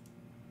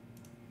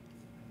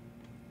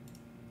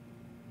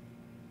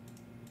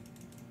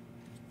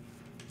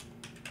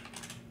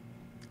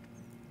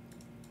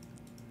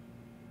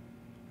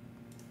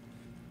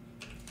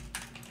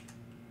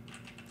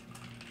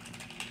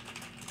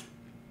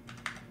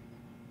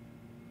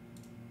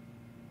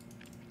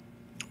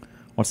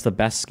 What's the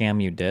best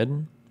scam you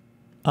did?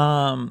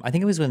 I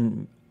think it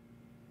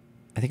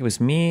was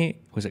me.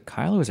 Was it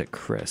Kyle or was it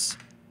Chris?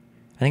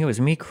 I think it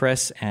was me,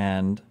 Chris,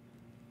 and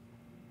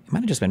it might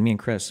have just been me and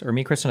Chris, or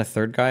me, Chris, and a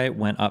third guy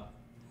went up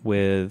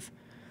with.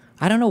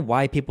 I don't know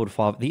why people would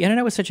fall. The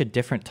internet was such a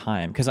different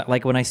time because,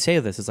 like, when I say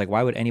this, it's like,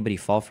 why would anybody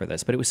fall for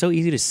this? But it was so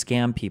easy to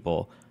scam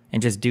people and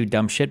just do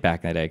dumb shit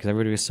back in the day because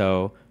everybody was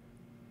so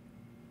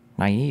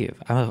naive.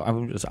 I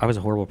was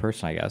a horrible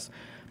person, I guess.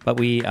 But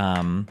we,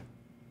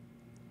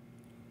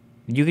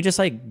 you could just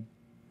like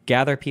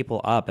gather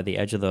people up at the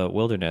edge of the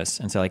wilderness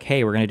and say like,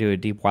 hey, we're going to do a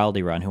deep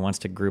wildy run. Who wants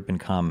to group and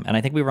come? And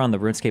I think we were on the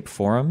RuneScape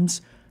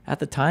forums at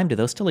the time. Do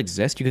those still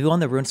exist? You could go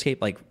on the RuneScape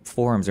like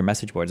forums or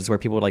message boards. It's where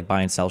people would like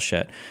buy and sell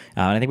shit.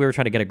 And I think we were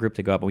trying to get a group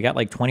to go up. And we got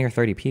like 20 or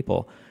 30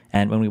 people.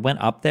 And when we went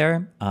up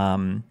there,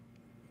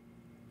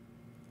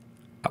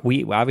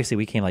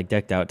 we came like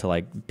decked out to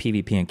like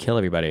PvP and kill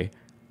everybody.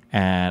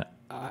 And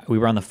we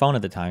were on the phone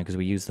at the time because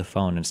we used the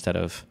phone instead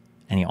of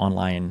any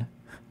online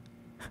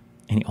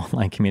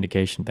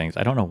communication things.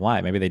 I don't know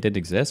why. Maybe they did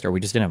exist, or we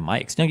just didn't have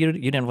mics. No, you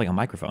didn't have like a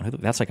microphone.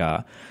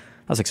 That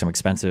was like some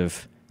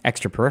expensive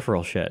extra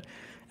peripheral shit.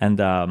 And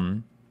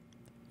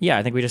yeah,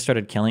 I think we just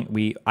started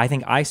killing. I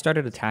think I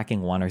started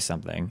attacking one or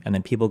something, and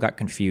then people got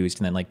confused,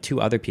 and then like two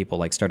other people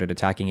like started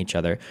attacking each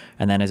other,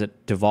 and then as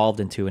it devolved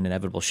into an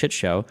inevitable shit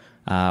show,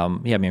 yeah,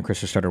 me and Chris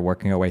just started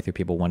working our way through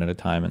people one at a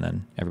time, and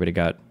then everybody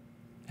got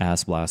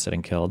ass blasted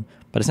and killed.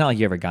 But it's not like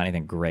you ever got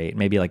anything great.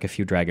 Maybe like a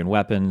few dragon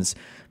weapons,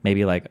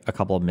 maybe like a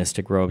couple of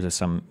mystic robes, or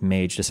some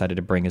mage decided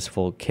to bring his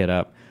full kit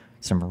up,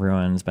 some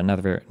ruins, but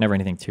never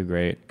anything too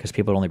great because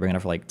people would only bring it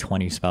up for like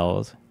 20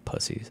 spells.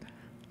 Pussies.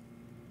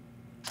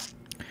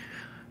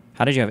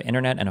 How did you have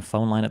internet and a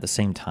phone line at the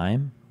same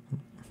time?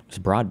 It was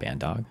broadband,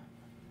 dog.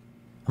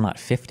 I'm not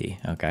 50,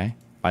 okay?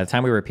 By the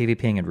time we were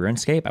PvPing in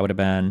RuneScape, I would have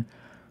been,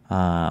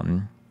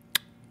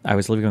 I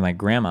was living with my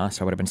grandma,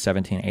 so I would have been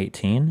 17,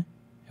 18.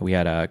 We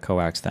had a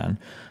coax then.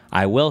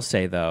 I will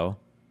say, though,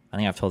 I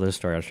think I've told this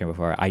story on stream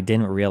before, I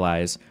didn't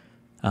realize,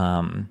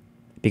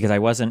 because I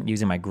wasn't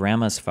using my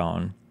grandma's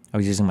phone, I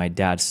was using my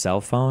dad's cell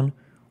phone.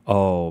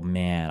 Oh,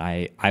 man,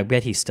 I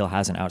bet he still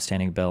has an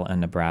outstanding bill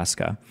in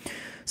Nebraska.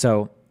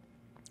 So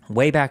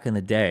way back in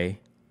the day,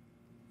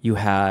 you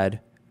had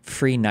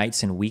free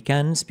nights and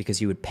weekends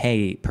because you would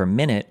pay per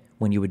minute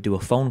when you would do a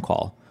phone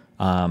call.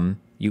 When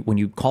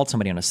you called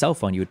somebody on a cell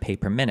phone, you would pay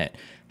per minute.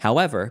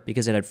 However,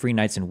 because it had free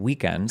nights and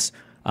weekends,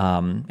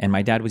 and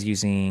my dad was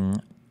using,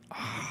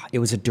 it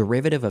was a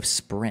derivative of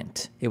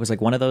Sprint. It was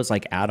like one of those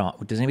like add-on.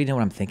 Does anybody know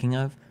what I'm thinking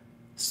of?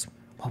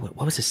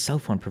 What was his cell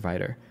phone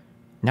provider?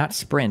 Not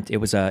Sprint. It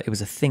was a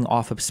thing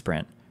off of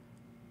Sprint.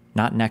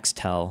 Not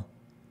Nextel.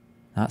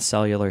 Not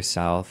Cellular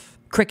South.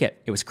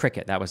 Cricket. It was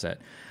Cricket. That was it.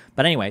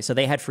 But anyway, so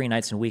they had free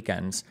nights and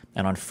weekends.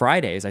 And on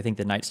Fridays, I think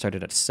the night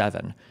started at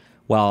 7.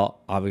 Well,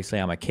 obviously,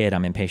 I'm a kid.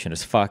 I'm impatient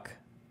as fuck.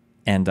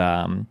 And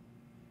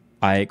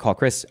I call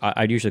Chris.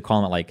 I'd usually call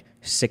him at like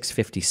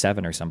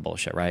 6:57 or some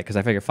bullshit, right? Because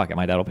I figure, fuck it,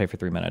 my dad will pay for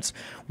 3 minutes.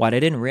 What I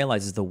didn't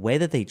realize is the way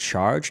that they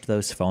charged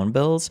those phone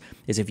bills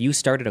is if you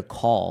started a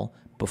call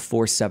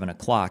before 7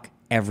 o'clock,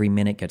 every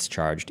minute gets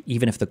charged,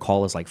 even if the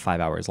call is like 5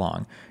 hours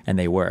long. And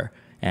they were.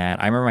 And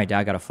I remember my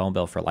dad got a phone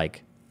bill for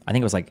like, I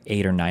think it was like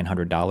 $800 or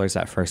 $900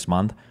 that first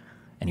month.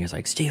 And he was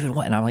like, Steven,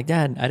 what? And I'm like,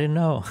 Dad, I didn't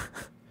know.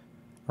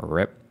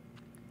 Rip.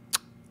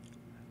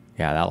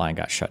 Yeah, that line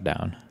got shut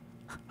down.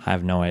 I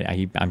have no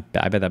idea. I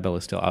bet that bill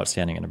is still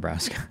outstanding in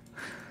Nebraska.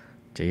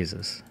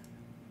 Jesus.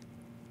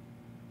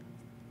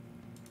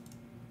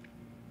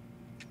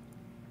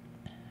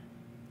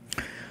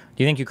 Do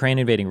you think Ukraine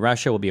invading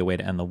Russia will be a way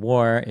to end the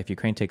war? If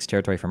Ukraine takes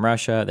territory from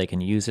Russia, they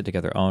can use it to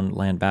get their own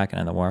land back and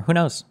end the war. Who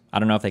knows? I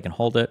don't know if they can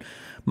hold it.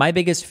 My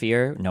biggest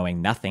fear,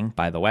 knowing nothing,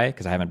 by the way,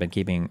 because I haven't been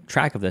keeping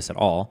track of this at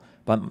all,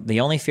 but the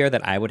only fear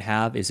that I would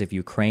have is if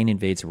Ukraine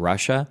invades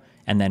Russia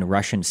and then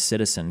Russian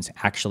citizens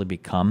actually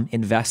become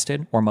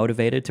invested or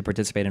motivated to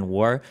participate in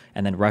war,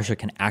 and then Russia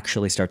can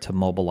actually start to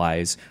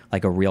mobilize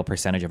like a real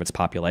percentage of its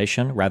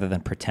population rather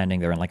than pretending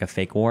they're in like a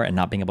fake war and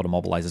not being able to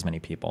mobilize as many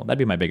people. That'd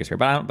be my biggest fear.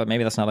 But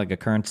maybe that's not like a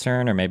current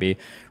concern, or maybe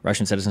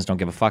Russian citizens don't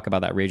give a fuck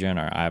about that region,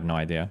 or I have no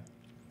idea.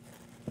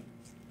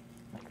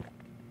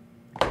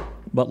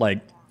 But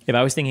like, if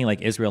I was thinking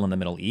like Israel in the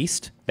Middle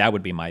East, that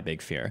would be my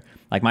big fear.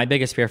 Like my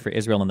biggest fear for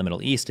Israel in the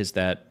Middle East is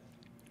that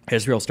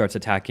Israel starts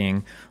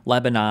attacking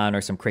Lebanon,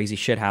 or some crazy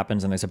shit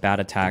happens and there's a bad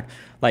attack.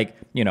 Like,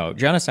 you know,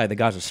 genocide, the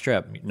Gaza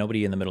Strip,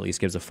 nobody in the Middle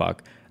East gives a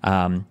fuck.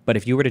 But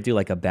if you were to do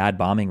like a bad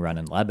bombing run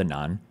in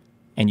Lebanon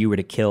and you were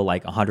to kill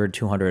like 100,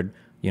 200,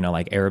 you know,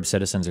 like Arab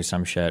citizens or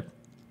some shit,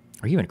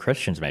 or even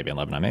Christians maybe in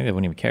Lebanon, maybe they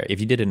wouldn't even care. If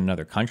you did it in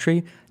another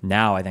country,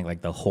 now I think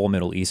like the whole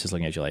Middle East is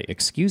looking at you like,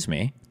 excuse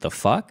me, the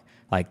fuck?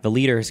 Like the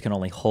leaders can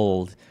only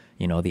hold,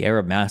 you know, the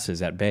Arab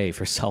masses at bay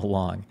for so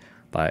long.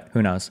 But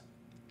who knows?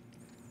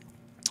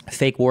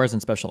 Fake wars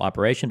and special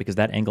operation, because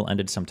that angle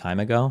ended some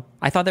time ago.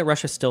 I thought that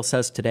Russia still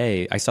says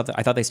today, I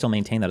thought they still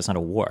maintain that it's not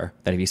a war,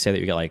 that if you say that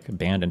you get like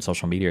banned in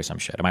social media or some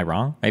shit. Am I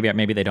wrong?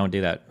 Maybe they don't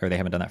do that, or they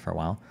haven't done that for a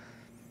while.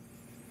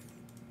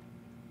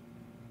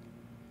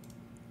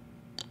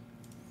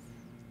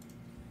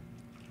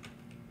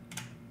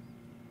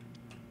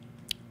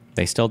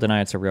 They still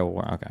deny it's a real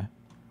war. Okay.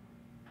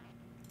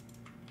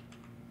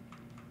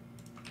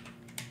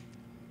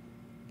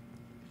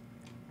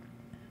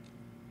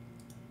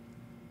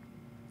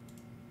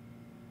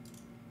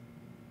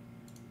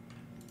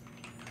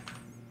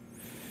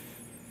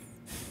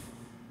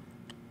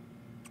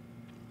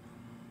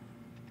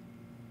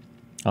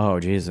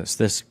 Oh, Jesus.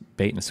 This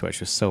bait and switch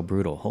was so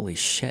brutal. Holy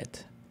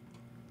shit.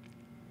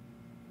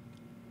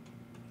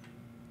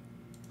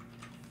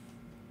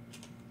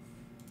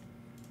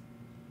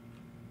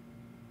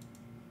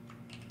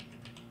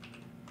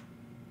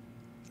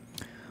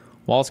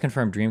 Wallace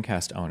confirmed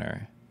Dreamcast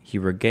owner. He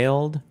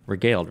regaled,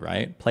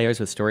 right? Players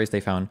with stories they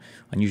found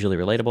unusually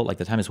relatable, like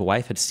the time his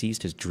wife had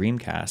seized his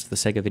Dreamcast, the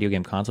Sega video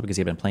game console, because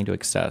he had been playing to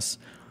excess.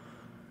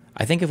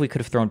 I think if we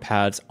could have thrown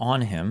pads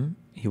on him,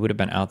 he would have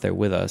been out there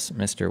with us,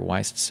 Mr.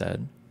 Weist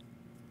said.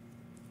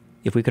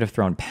 If we could have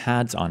thrown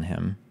pads on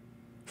him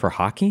for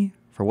hockey?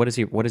 For what is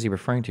he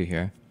referring to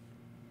here?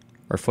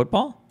 Or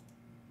football?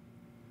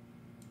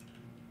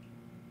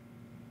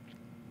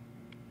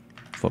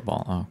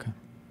 Football, oh, okay.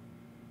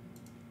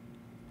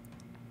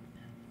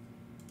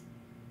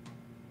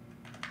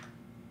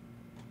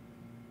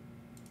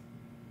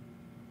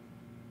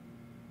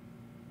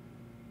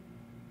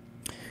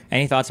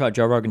 Any thoughts about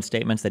Joe Rogan's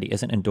statements that he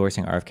isn't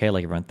endorsing RFK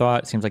like everyone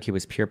thought? It seems like he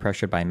was peer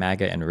pressured by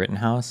MAGA and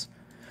Rittenhouse.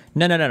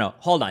 No.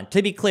 Hold on.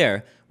 To be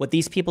clear, what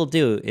these people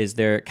do is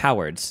they're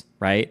cowards,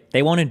 right?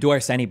 They won't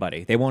endorse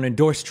anybody. They won't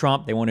endorse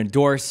Trump. They won't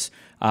endorse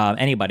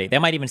anybody. They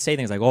might even say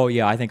things like, oh,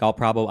 yeah,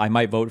 I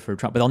might vote for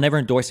Trump. But they'll never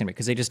endorse him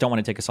because they just don't want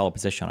to take a solid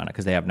position on it,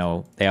 because they have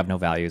no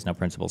values, no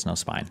principles, no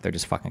spine. They're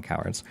just fucking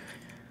cowards.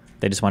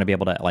 They just want to be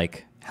able to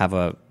like have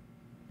a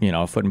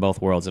foot in both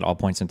worlds at all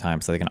points in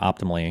time so they can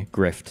optimally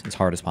grift as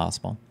hard as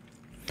possible.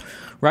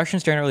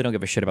 Russians generally don't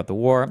give a shit about the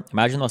war.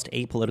 Imagine the most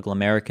apolitical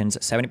Americans.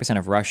 70%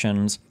 of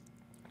Russians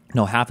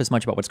know half as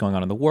much about what's going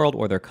on in the world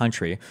or their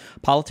country.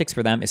 Politics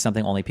for them is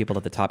something only people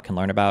at the top can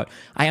learn about.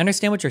 I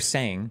understand what you're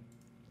saying.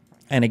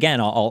 And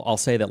again, I'll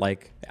say that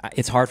like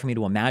it's hard for me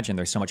to imagine.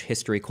 There's so much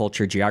history,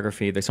 culture,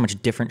 geography. There's so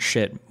much different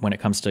shit when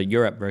it comes to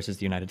Europe versus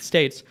the United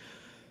States.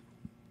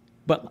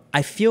 But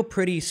I feel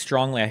pretty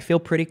strongly, I feel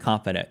pretty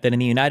confident that in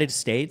the United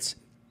States,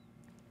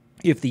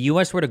 if the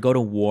U.S. were to go to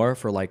war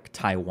for like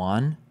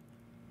Taiwan,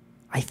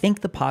 I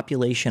think the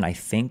population, I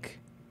think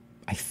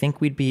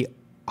we'd be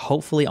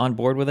hopefully on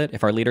board with it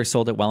if our leaders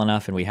sold it well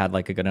enough and we had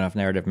like a good enough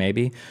narrative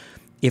maybe.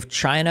 If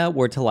China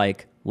were to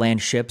like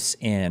land ships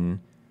in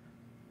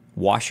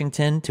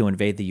Washington to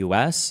invade the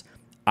U.S.,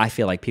 I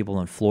feel like people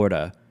in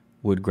Florida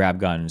would grab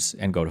guns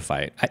and go to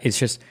fight. It's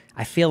just,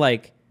 I feel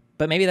like,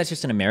 but maybe that's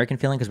just an American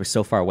feeling because we're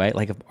so far away.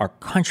 Like if our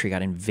country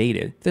got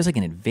invaded, if there's like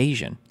an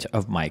invasion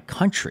of my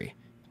country,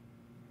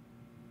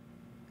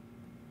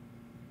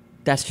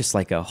 that's just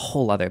like a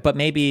whole other, but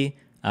maybe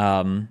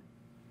it's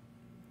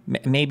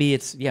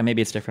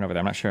different over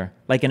there. I'm not sure.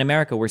 Like in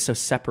America, we're so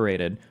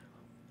separated.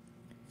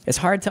 It's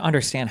hard to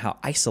understand how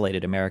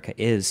isolated America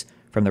is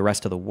from the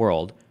rest of the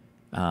world.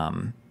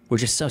 We're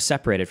just so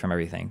separated from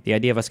everything. The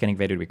idea of us getting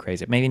invaded would be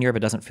crazy. Maybe in Europe,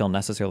 it doesn't feel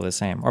necessarily the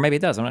same, or maybe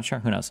it does. I'm not sure.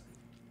 Who knows?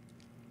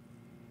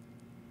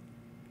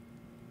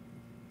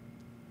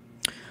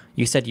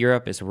 You said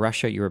Europe is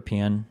Russia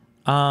European.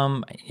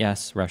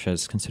 Yes, Russia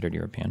is considered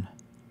European.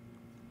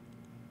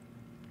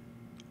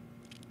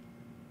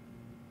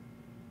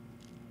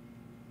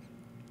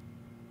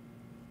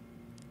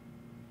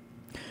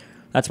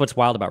 That's what's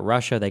wild about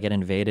Russia. They get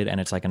invaded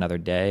and it's like another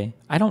day.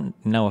 I don't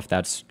know if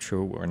that's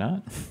true or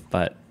not,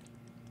 but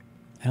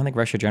I don't think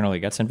Russia generally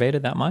gets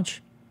invaded that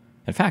much.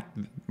 In fact,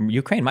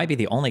 Ukraine might be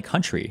the only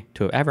country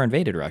to have ever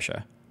invaded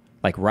Russia,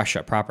 like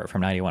Russia proper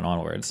from 91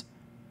 onwards.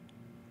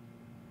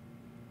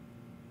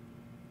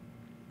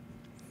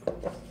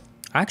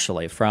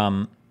 Actually,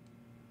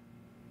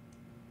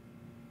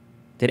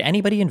 did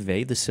anybody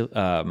invade the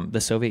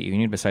Soviet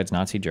Union besides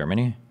Nazi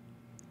Germany?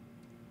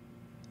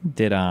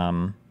 Did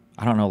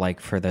I don't know, like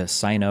for the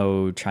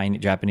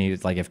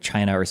Sino-Japanese, like if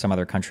China or some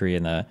other country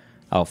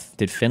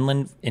did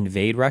Finland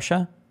invade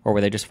Russia, or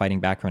were they just fighting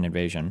back from an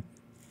invasion?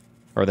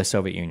 Or the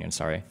Soviet Union,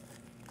 sorry.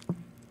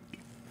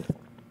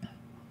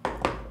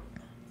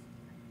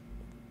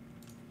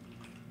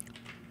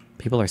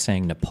 People are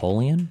saying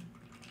Napoleon?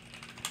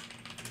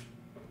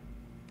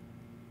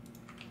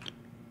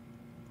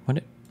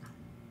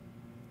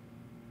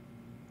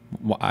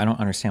 I don't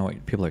understand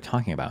what people are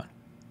talking about.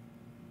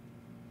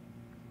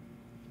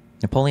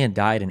 Napoleon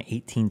died in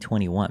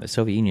 1821. The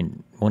Soviet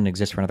Union wouldn't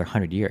exist for another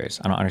 100 years.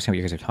 I don't understand what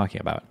you guys are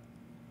talking about.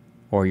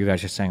 Or are you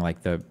guys just saying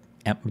like the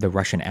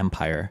Russian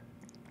Empire?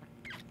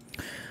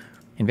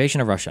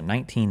 Invasion of Russia,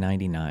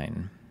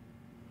 1999.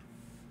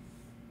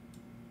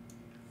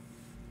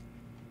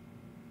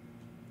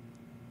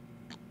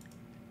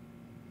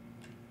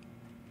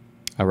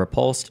 A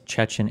repulsed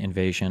Chechen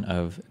invasion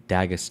of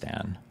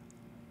Dagestan.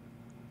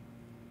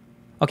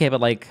 Okay,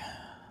 but like,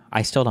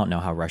 I still don't know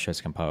how Russia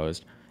is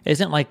composed.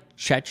 Isn't like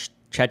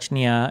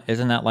Chechnya,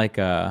 isn't that like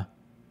a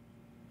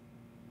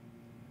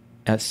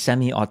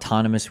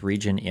semi-autonomous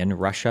region in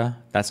Russia?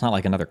 That's not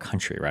like another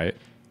country, right?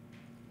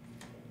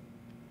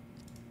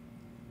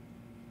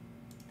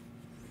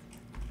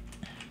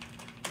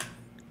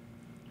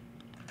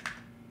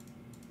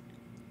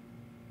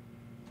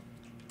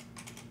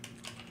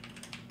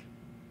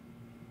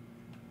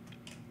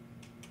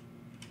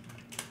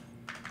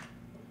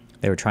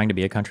 They were trying to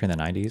be a country in the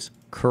 90s.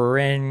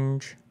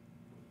 Cringe.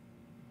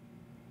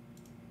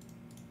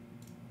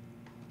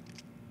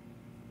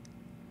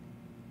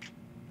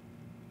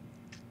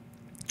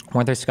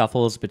 Weren't there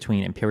scuffles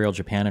between Imperial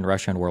Japan and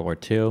Russia in World War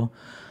II?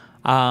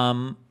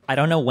 I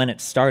don't know when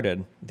it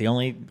started. The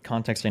only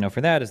context I know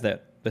for that is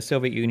that the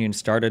Soviet Union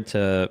started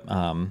to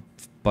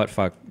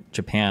buttfuck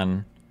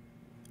Japan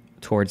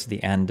towards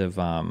the end of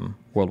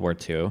World War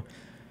II.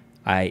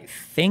 I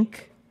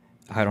think...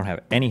 I don't have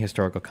any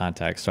historical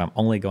context, so I'm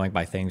only going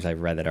by things I've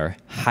read that are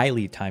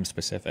highly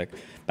time-specific.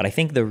 But I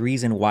think the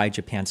reason why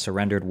Japan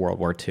surrendered World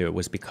War II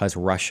was because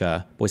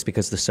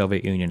the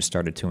Soviet Union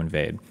started to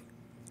invade.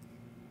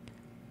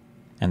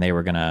 And they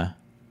were gonna...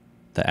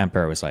 The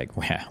emperor was like,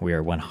 yeah, we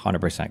are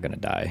 100% gonna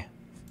die.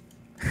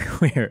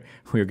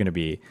 we're gonna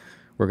be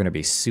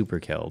super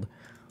killed.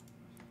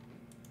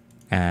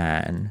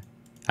 And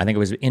I think it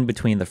was in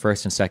between the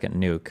first and second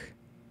nuke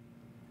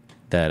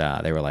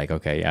that they were like,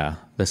 okay, yeah,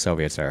 the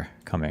Soviets are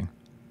coming.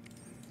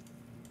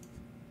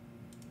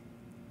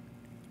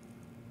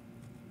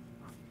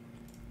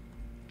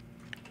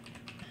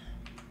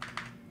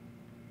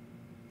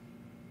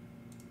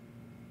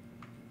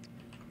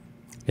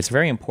 It's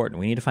very important.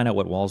 We need to find out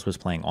what Walls was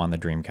playing on the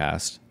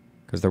Dreamcast,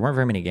 because there weren't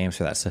very many games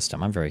for that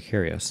system. I'm very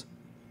curious.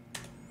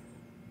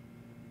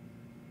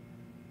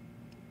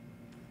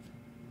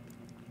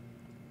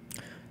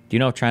 Do you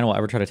know if China will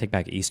ever try to take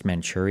back East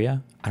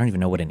Manchuria? I don't even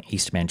know what an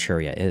East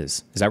Manchuria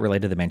is. Is that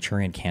related to the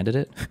Manchurian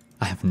Candidate?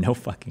 I have no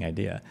fucking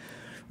idea.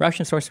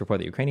 Russian sources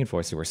report that Ukrainian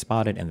forces were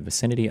spotted in the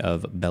vicinity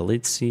of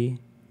Belitsy,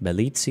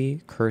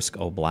 Kursk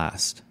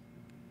Oblast.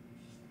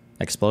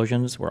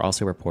 Explosions were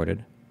also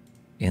reported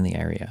in the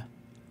area.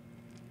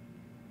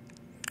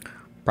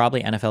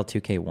 Probably NFL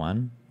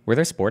 2K1. Were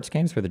there sports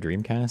games for the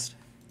Dreamcast?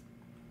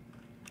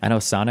 I know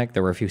Sonic.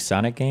 There were a few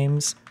Sonic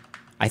games.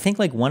 I think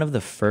like one of the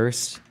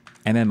first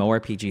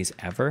MMORPGs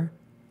ever?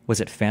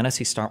 Was it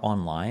Phantasy Star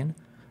Online?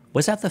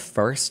 Was that the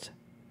first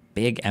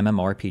big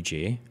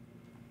MMORPG?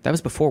 That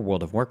was before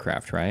World of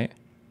Warcraft, right?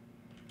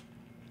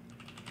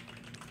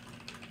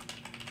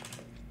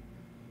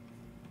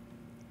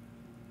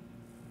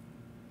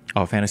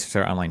 Oh, Phantasy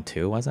Star Online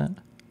 2, was it?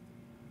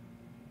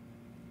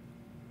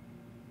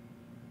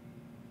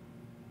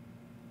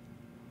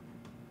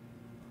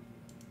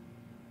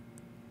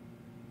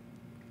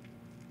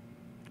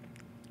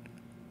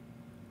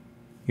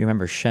 You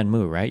remember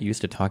Shenmue, right? You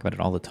used to talk about it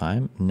all the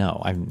time?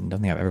 No, I don't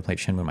think I've ever played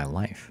Shenmue in my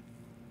life.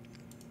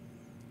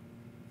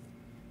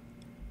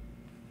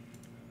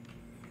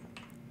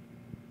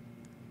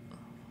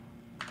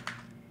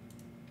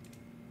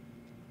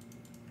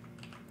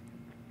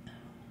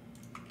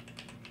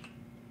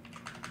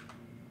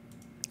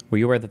 Were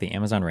you aware that the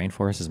Amazon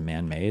rainforest is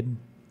man-made?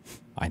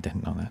 I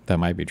didn't know that. That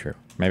might be true.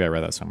 Maybe I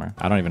read that somewhere.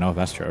 I don't even know if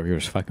that's true. If you were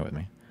just fucking with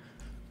me.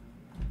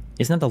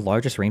 Isn't that the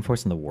largest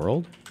rainforest in the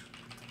world?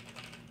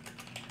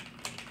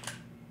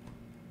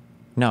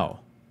 No.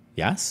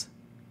 Yes?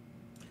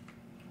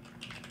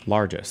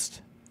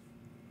 Largest.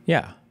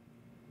 Yeah.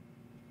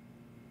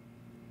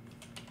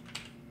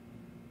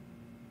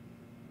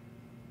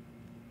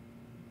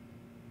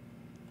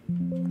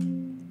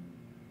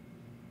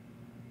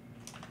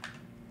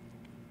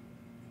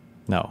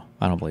 No,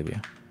 I don't believe you.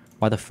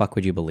 Why the fuck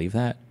would you believe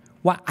that?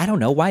 Why? I don't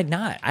know. Why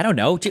not? I don't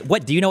know.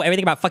 What? Do you know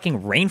everything about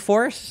fucking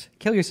rainforests?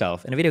 Kill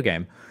yourself in a video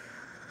game.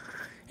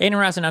 Aiden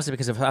Ross announced it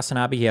because of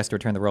Hasanabi. He has to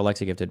return the Rolex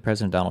he gifted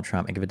President Donald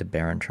Trump and give it to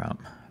Barron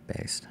Trump.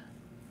 Based.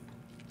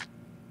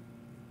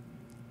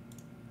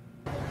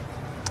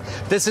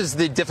 This is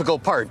the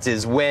difficult part,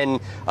 is when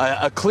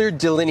a clear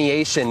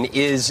delineation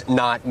is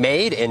not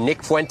made and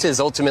Nick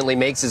Fuentes ultimately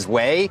makes his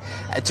way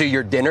to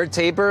your dinner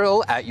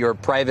table at your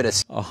private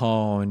estate.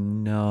 Oh,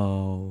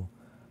 no.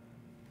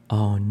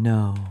 Oh,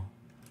 no.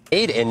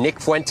 And Nick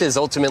Fuentes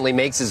ultimately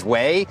makes his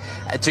way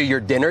to your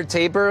dinner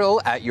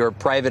table at your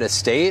private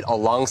estate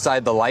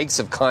alongside the likes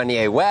of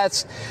Kanye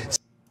West.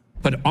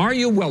 But are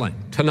you willing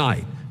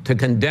tonight to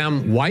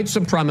condemn white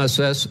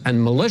supremacists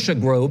and militia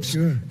groups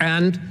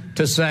and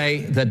to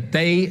say that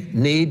they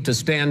need to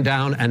stand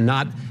down and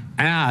not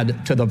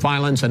add to the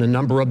violence in a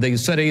number of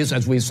these cities,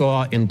 as we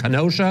saw in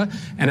Kenosha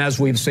and as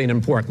we've seen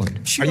in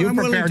Portland? Sure, are you I'm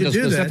prepared willing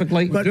to do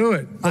specifically that, but do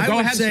it? Well, go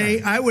ahead, sir.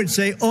 I would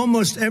say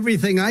almost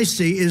everything I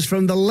see is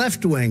from the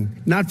left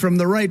wing, not from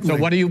the right wing. So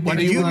what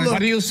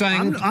are you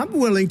saying? I'm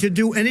willing to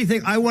do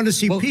anything. I want to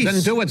see peace.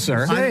 Then do it,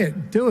 sir. Say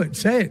it. Do it.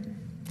 Say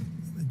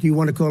it. Do you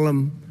want to call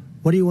him?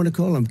 What do you want to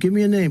call him? Give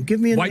me a name.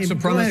 Give me a white name.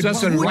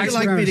 Supremacists and white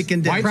like me to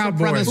condemn? White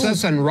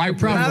supremacists and right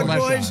Proud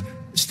Boys,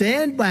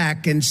 stand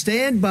back and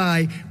stand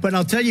by. But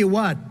I'll tell you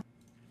what.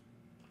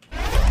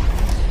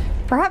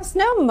 Perhaps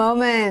no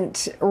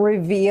moment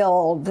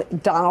revealed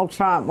Donald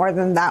Trump more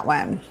than that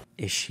one.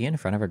 Is she in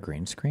front of a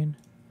green screen?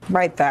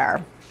 Right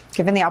there.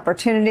 Given the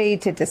opportunity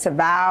to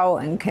disavow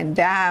and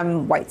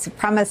condemn white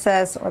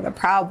supremacists or the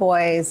Proud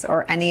Boys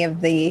or any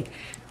of the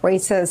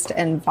racist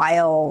and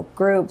vile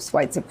groups,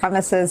 white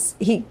supremacists,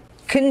 he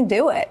couldn't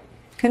do it.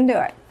 Couldn't do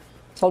it.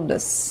 Told to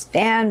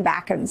stand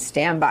back and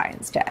stand by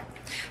instead.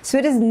 So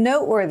it is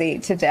noteworthy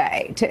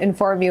today to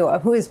inform you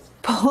of who is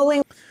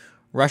pulling.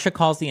 Russia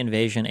calls the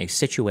invasion a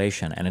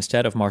situation, and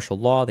instead of martial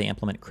law, they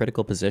implement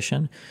critical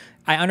position.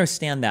 I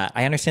understand that.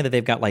 I understand that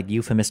they've got like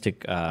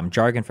euphemistic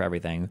jargon for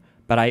everything.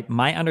 But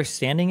my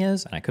understanding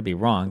is, and I could be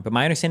wrong, but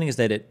my understanding is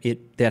that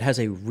that has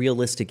a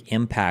realistic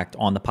impact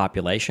on the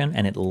population,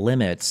 and it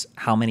limits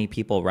how many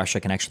people Russia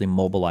can actually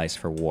mobilize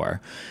for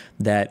war.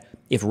 That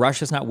if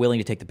Russia's not willing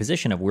to take the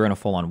position of we're in a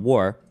full-on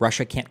war,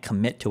 Russia can't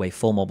commit to a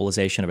full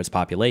mobilization of its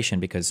population,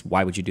 because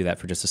why would you do that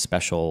for just a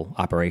special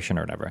operation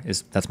or whatever?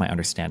 That's my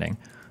understanding.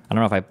 I don't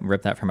know if I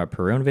ripped that from a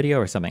Perun video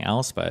or something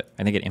else, but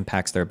I think it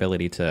impacts their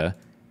ability to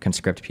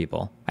conscript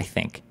people, I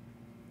think.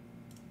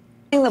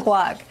 The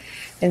plug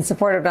in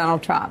support of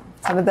Donald Trump.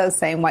 Some of those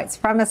same white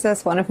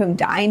supremacists, one of whom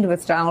dined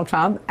with Donald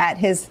Trump at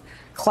his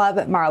club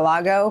at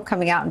Mar-a-Lago,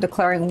 coming out and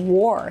declaring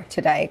war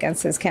today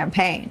against his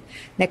campaign.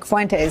 Nick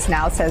Fuentes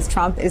now says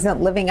Trump isn't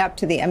living up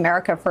to the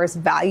America First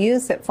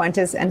values that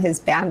Fuentes and his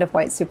band of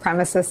white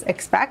supremacists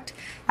expect,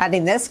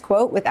 adding this,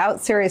 quote, without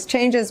serious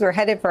changes, we're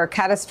headed for a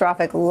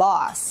catastrophic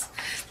loss.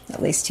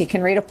 At least he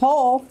can read a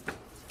poll.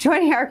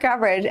 Joining our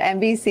coverage,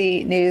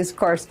 NBC News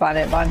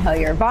correspondent Vaughn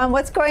Hilliard. Vaughn,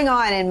 what's going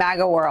on in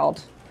MAGA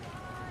world?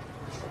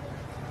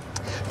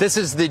 This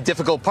is the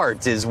difficult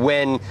part, is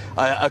when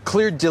a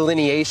clear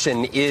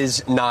delineation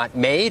is not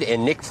made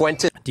and Nick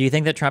Fuentes. Do you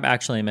think that Trump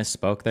actually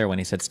misspoke there when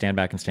he said stand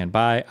back and stand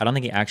by? I don't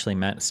think he actually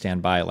meant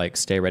stand by, like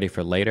stay ready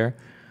for later.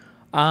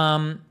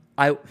 When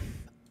I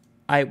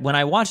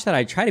watched that,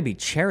 I try to be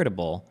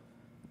charitable,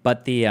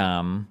 but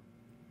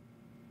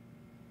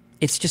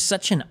it's just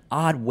such an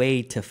odd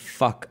way to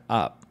fuck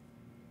up.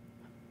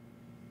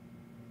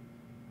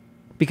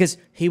 Because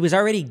he was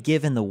already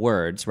given the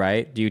words,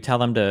 right? Do you tell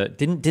them to?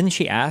 Didn't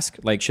she ask,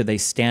 like, should they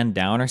stand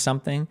down or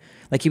something?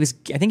 Like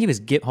I think he was.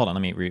 Hold on,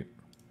 let me read.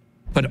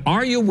 But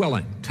are you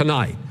willing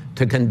tonight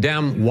to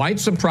condemn white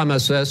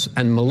supremacists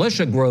and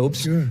militia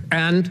groups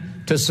and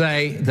to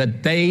say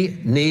that they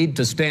need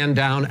to stand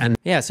down and...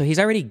 Yeah, so he's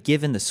already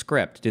given the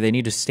script. Do they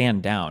need to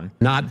stand down?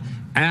 Not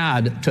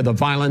add to the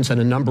violence in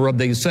a number of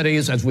these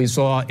cities, as we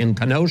saw in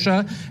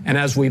Kenosha and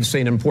as we've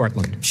seen in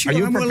Portland. Sure, are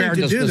you I'm prepared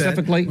to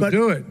specifically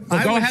do it?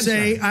 Well, go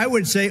ahead, I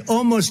would say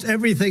almost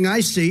everything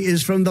I see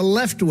is from the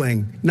left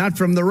wing, not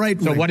from the right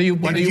wing. So what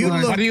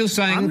are you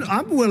saying?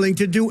 I'm willing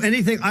to do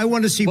anything. I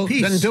want to see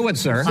peace. Then do it,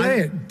 sir.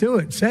 Say it. Do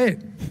it. Say it.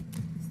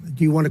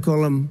 Do you want to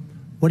call him?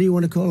 What do you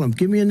want to call him?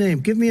 Give me a name.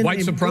 Give me a white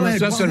name.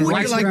 Supremacists and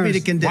white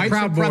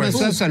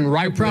supremacists and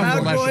right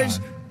Proud Boys,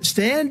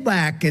 stand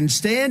back and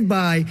stand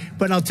by.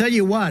 But I'll tell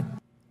you what.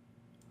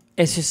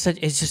 It's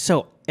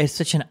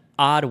such an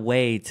odd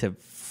way to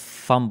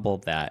fumble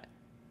that.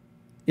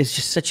 It's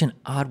just such an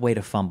odd way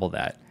to fumble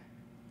that.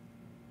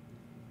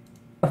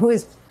 Who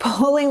is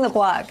pulling the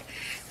plug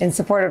in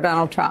support of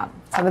Donald Trump?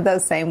 Some of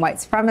those same white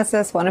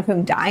supremacists, one of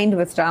whom dined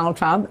with Donald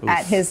Trump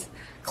at his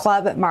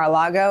club at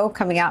Mar-a-Lago,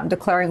 coming out and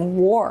declaring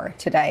war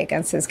today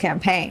against his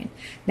campaign.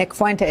 Nick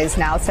Fuentes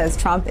now says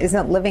Trump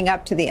isn't living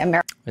up to the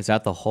American... Is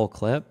that the whole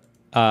clip?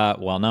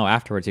 Well, no,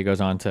 afterwards he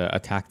goes on to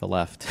attack the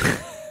left.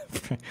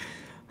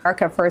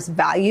 America First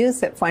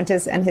values that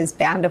Fuentes and his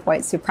band of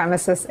white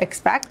supremacists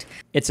expect.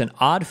 It's an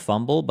odd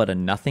fumble, but a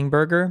nothing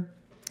burger.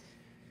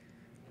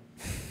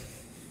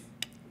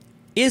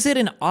 Is it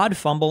an odd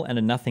fumble and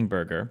a nothing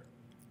burger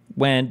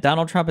when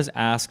Donald Trump is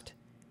asked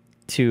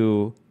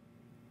to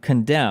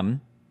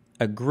condemn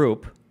a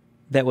group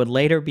that would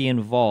later be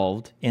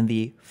involved in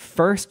the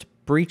first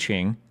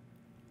breaching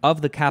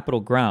of the Capitol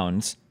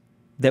grounds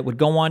that would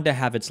go on to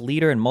have its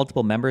leader and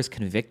multiple members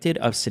convicted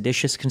of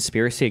seditious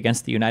conspiracy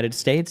against the United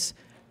States?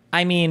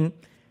 I mean,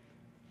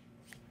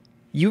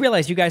 you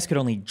realize you guys could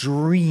only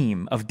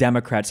dream of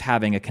Democrats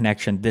having a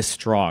connection this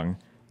strong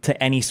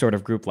to any sort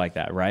of group like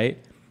that,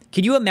 right?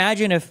 Could you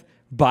imagine if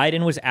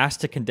Biden was asked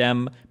to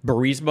condemn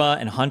Burisma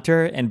and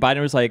Hunter, and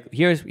Biden was like,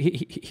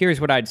 here's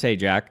what I'd say,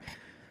 Jack.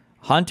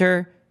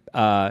 Hunter,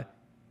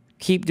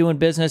 keep doing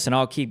business and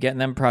I'll keep getting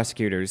them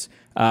prosecutors.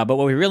 But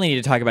what we really need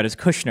to talk about is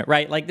Kushner,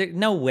 right? Like,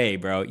 no way,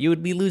 bro. You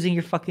would be losing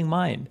your fucking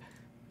mind.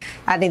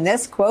 Adding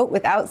this quote,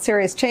 without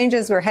serious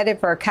changes, we're headed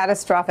for a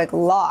catastrophic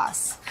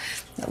loss.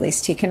 At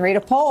least he can read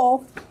a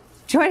poll.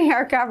 Joining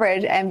our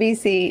coverage,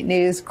 NBC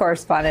News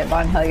correspondent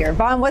Vaughn Hilliard.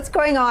 Vaughn, what's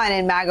going on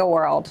in MAGA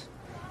world?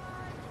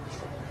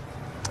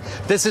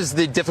 This is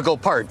the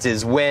difficult part,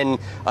 is when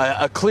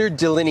a clear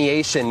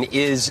delineation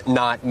is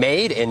not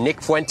made and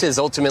Nick Fuentes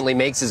ultimately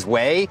makes his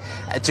way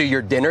to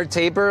your dinner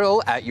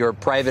table at your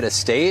private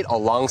estate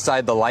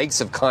alongside the likes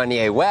of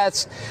Kanye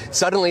West.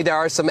 Suddenly there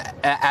are some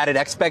added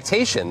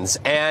expectations.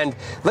 And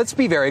let's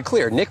be very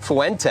clear, Nick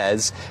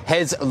Fuentes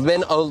has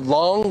been a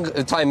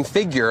long-time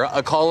figure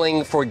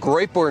calling for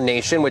Groyper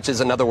Nation, which is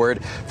another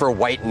word for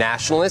white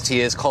nationalists. He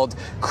has called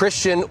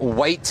Christian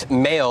white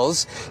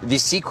males the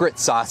secret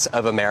sauce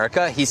of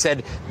America. He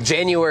said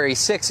January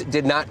 6th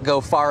did not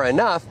go far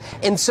enough.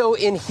 And so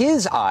in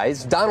his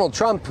eyes, Donald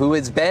Trump, who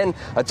has been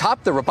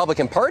atop the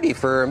Republican Party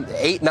for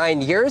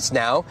 8-9 years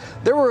now,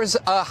 there was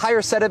a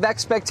higher set of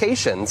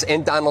expectations.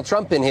 And Donald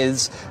Trump, in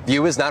his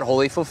view, is not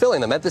wholly fulfilling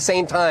them. At the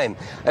same time,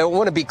 I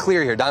want to be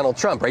clear here, Donald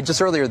Trump, right,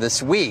 just earlier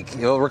this week,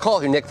 you'll recall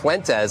who Nick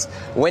Fuentes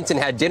went and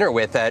had dinner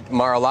with at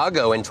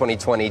Mar-a-Lago in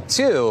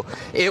 2022.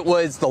 It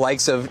was the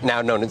likes of,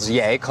 now known as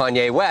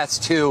Kanye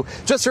West, who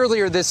just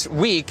earlier this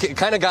week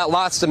kind of got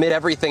lost amid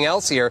everything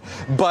else here.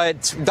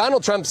 But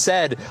Donald Trump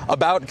said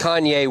about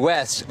Kanye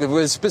West,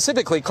 was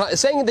specifically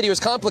saying that he was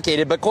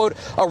complicated, but, quote,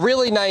 a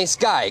really nice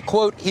guy.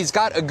 Quote, he's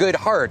got a good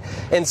heart.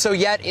 And so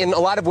yet, in a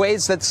lot of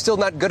ways, that's still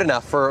not good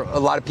enough for a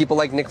lot of people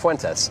like Nick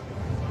Fuentes.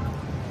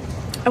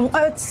 And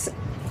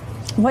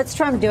what's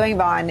Trump doing,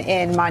 Vaughn,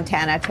 in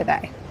Montana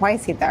today? Why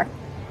is he there?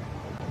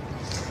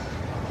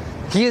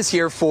 He is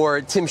here for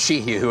Tim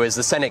Sheehy, who is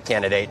the Senate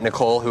candidate,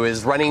 Nicole, who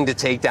is running to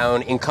take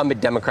down incumbent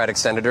Democratic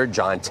Senator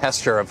John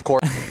Tester, of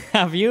course.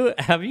 Have you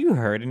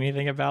heard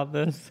anything about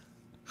this?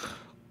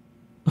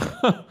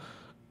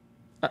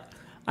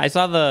 I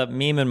saw the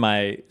meme in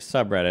my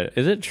subreddit.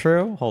 Is it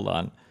true? Hold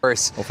on. We'll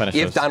finish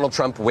If this. Donald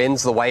Trump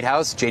wins the White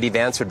House, J.D.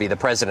 Vance would be the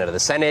president of the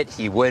Senate.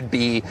 He would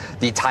be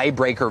the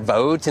tiebreaker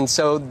vote. And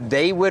so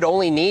they would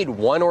only need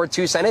 1 or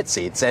 2 Senate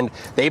seats. And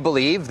they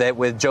believe that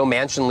with Joe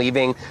Manchin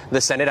leaving the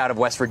Senate out of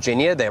West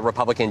Virginia, that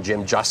Republican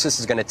Jim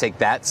Justice is going to take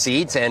that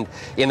seat. And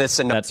in the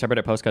That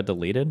subreddit post got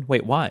deleted?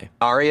 Wait, why?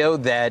 scenario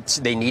that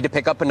they need to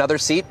pick up another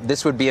seat,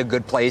 this would be a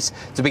good place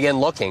to begin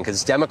looking,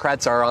 because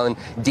Democrats are on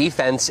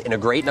defense in a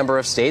great number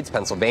of states,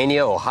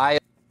 Pennsylvania, Ohio.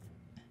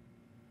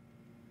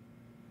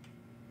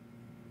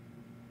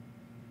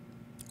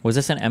 Was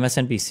this an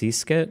MSNBC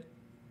skit?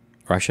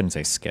 Or I shouldn't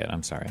say skit,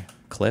 I'm sorry.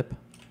 Clip?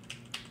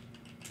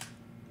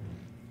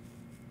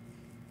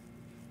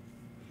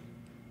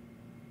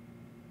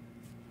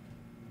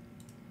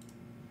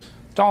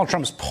 Donald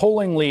Trump's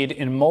polling lead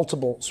in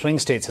multiple swing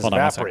states has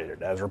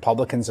evaporated as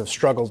Republicans have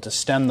struggled to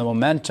stem the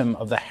momentum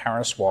of the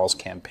Harris-Walz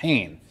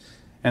campaign.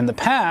 And in the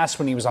past,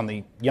 when he was on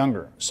the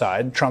younger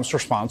side, Trump's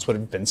response would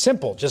have been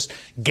simple. Just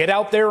get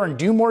out there and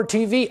do more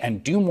TV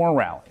and do more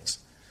rallies.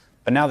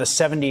 But now the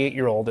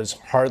 78-year-old is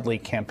hardly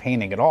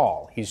campaigning at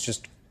all. He's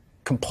just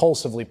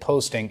compulsively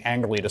posting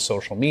angrily to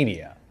social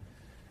media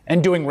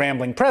and doing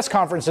rambling press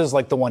conferences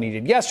like the one he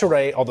did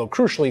yesterday, although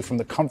crucially from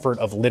the comfort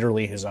of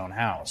literally his own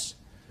house.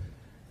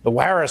 The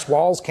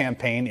Harris-Walz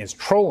campaign is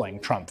trolling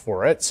Trump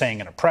for it, saying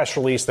in a press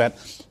release that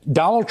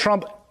Donald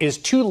Trump is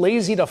too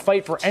lazy to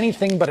fight for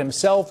anything but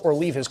himself or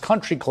leave his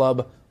country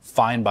club.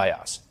 Fine by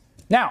us.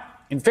 Now,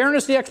 in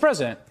fairness to the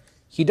ex-president,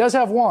 he does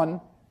have one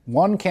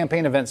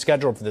campaign event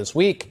scheduled for this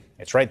week.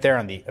 It's right there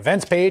on the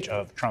events page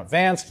of Trump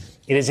Vance.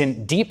 It is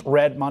in deep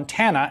red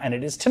Montana, and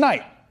it is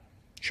tonight.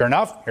 Sure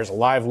enough, here's a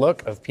live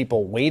look of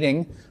people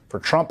waiting for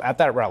Trump at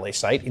that rally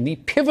site in the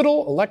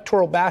pivotal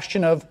electoral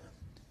bastion of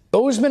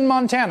Bozeman,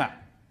 Montana.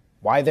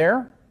 Why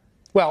there?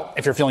 Well,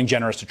 if you're feeling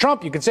generous to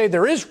Trump, you could say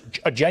there is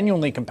a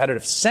genuinely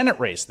competitive Senate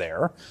race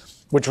there,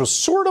 which was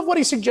sort of what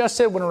he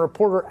suggested when a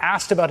reporter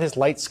asked about his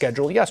light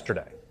schedule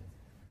yesterday.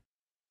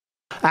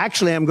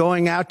 Actually, I'm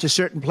going out to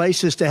certain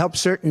places to help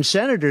certain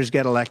senators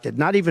get elected.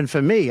 Not even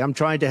for me. I'm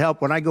trying to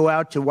help when I go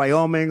out to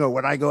Wyoming or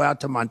when I go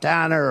out to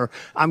Montana, or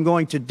I'm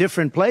going to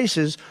different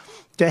places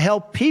to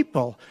help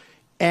people.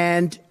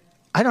 And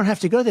I don't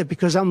have to go there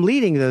because I'm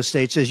leading those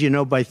states, as you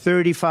know, by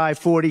 35,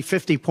 40,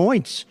 50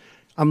 points.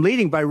 I'm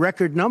leading by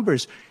record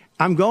numbers.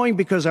 I'm going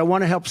because I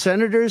want to help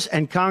senators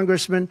and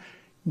congressmen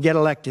get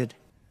elected.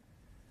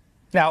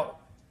 Now,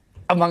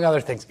 among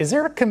other things, is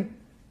there a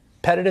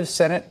competitive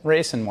Senate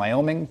race in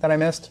Wyoming that I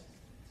missed?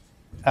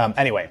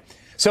 Anyway,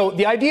 so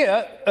the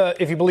idea,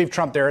 if you believe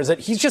Trump there, is that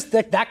he's just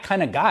that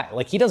kind of guy.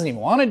 Like, he doesn't even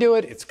want to do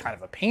it. It's kind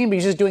of a pain, but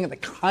he's just doing it the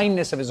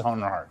kindness of his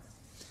own heart.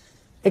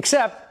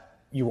 Except,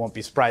 you won't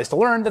be surprised to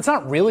learn that's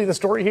not really the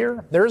story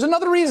here. There is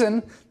another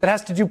reason that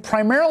has to do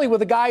primarily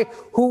with a guy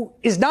who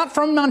is not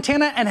from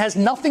Montana and has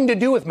nothing to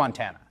do with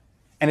Montana.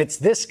 And it's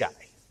this guy.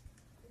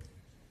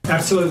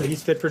 Absolutely,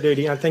 he's fit for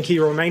duty. I think he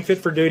will remain fit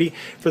for duty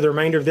for the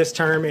remainder of this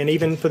term and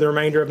even for the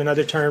remainder of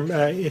another term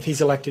if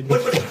he's elected.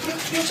 Can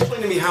you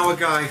explain to me how a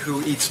guy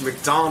who eats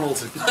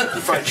McDonald's and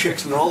fried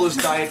chicken and all those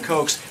Diet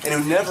Cokes and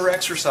who never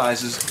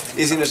exercises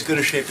is in as good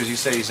a shape as you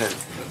say he's in?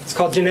 It's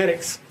called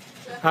genetics.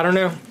 I don't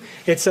know.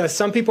 It's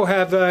some people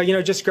have,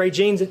 just great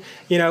genes.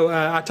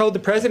 I told the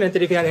president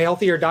that if he had a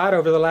healthier diet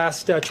over the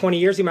last 20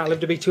 years, he might live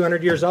to be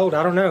 200 years old.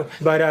 I don't know.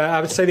 But I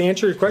would say the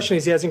answer to your question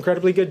is he has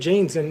incredibly good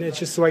genes, and it's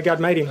just the way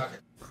God made him.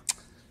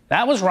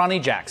 That was Ronnie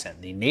Jackson,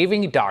 the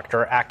Navy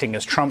doctor acting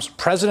as Trump's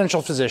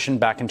presidential physician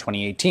back in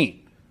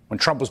 2018, when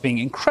Trump was being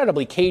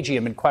incredibly cagey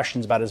amid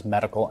questions about his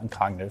medical and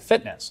cognitive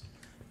fitness.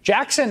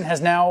 Jackson has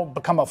now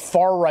become a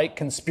far-right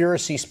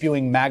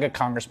conspiracy-spewing MAGA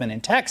congressman in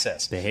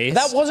Texas. But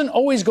that wasn't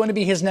always going to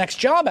be his next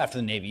job after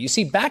the Navy. You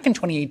see, back in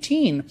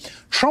 2018,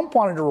 Trump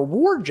wanted to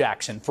reward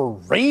Jackson for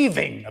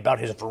raving about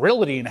his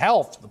virility and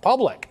health to the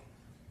public.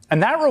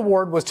 And that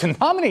reward was to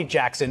nominate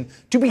Jackson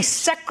to be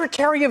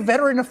Secretary of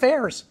Veteran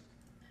Affairs,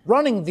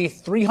 running the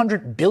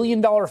 $300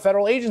 billion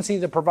federal agency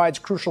that provides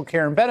crucial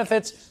care and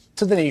benefits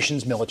to the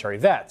nation's military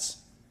vets.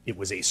 It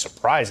was a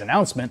surprise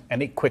announcement,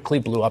 and it quickly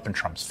blew up in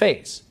Trump's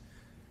face.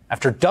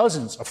 After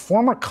dozens of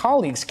former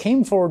colleagues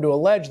came forward to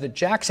allege that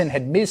Jackson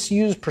had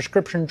misused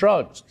prescription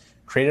drugs,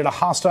 created a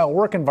hostile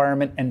work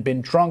environment, and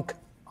been drunk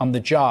on the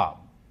job.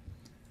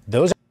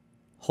 Those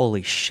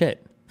Holy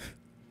shit.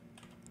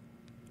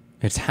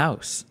 It's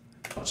House.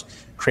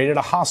 Created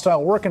a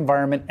hostile work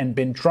environment and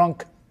been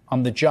drunk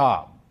on the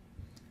job.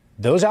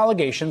 Those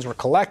allegations were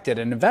collected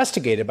and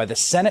investigated by the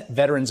Senate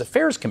Veterans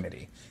Affairs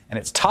Committee and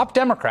its top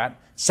Democrat,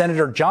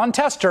 Senator Jon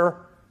Tester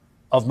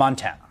of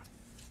Montana.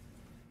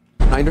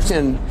 I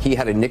understand he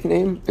had a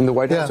nickname in the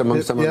White House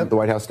among some of the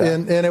White House staff.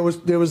 And it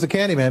was the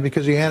candy man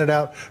because he handed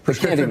out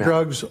prescription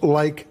drugs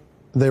like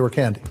they were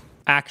candy.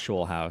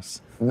 Actual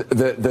House.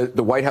 The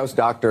White House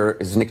doctor,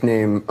 his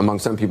nickname among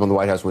some people in the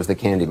White House was the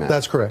candy man.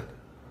 That's correct.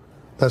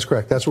 That's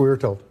correct. That's what we were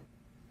told.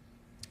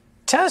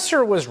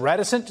 Tester was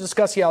reticent to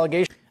discuss the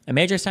allegation. A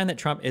major sign that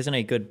Trump isn't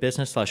a good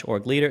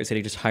business/org leader is that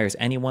he just hires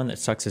anyone that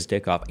sucks his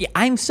dick off. Yeah,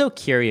 I'm so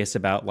curious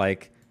about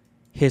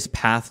his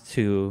path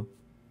to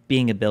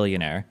being a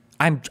billionaire.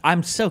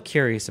 I'm so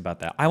curious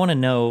about that. I want to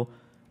know,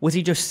 was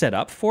he just set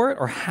up for it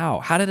or how?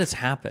 How did this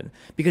happen?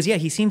 Because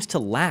he seems to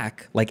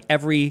lack what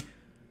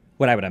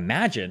I would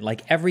imagine,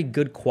 every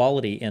good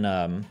quality in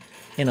a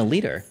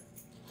leader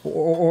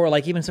or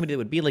even somebody that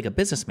would be like a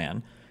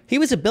businessman. He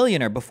was a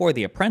billionaire before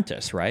The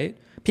Apprentice, right?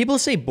 People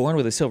say born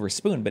with a silver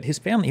spoon, but his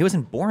family, he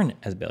wasn't born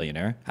as a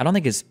billionaire. I don't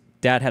think his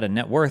dad had a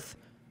net worth.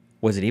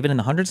 Was it even in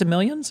the hundreds of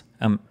millions?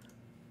 But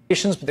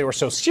they were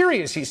so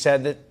serious, he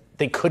said, that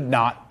they could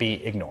not be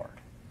ignored.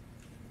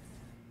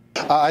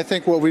 I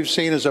think what we've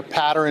seen is a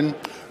pattern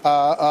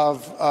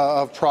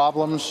of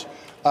problems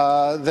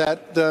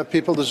that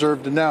people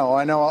deserve to know.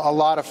 I know a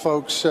lot of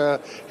folks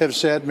have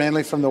said,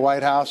 mainly from the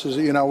White House, is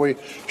we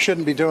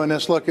shouldn't be doing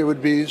this. Look, it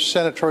would be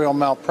senatorial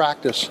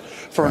malpractice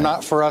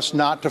for us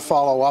not to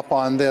follow up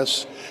on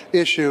this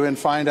issue and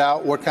find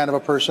out what kind of a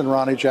person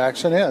Ronnie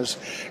Jackson is.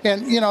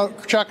 And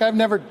Chuck, I've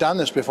never done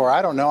this before.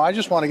 I don't know. I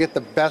just want to get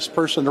the best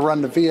person to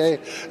run the VA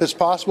as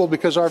possible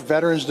because our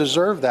veterans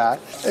deserve that.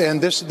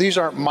 And these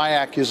aren't my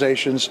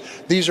accusations.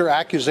 These are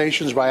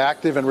accusations by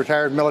active and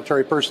retired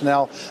military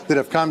personnel that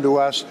have come to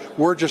us.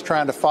 We're just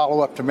trying to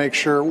follow up to make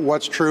sure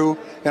what's true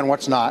and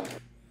what's not.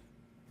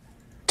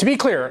 To be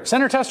clear,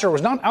 Senator Tester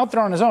was not out there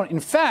on his own. In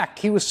fact,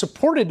 he was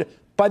supported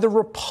by the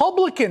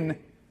Republican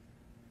ranking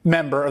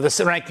member of the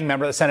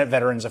Senate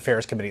Veterans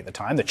Affairs Committee at the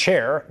time, the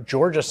chair,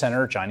 Georgia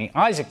Senator Johnny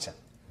Isakson.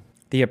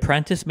 The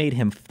Apprentice made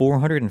him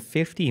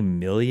 $450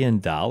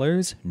 million?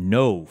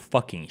 No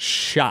fucking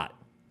shot.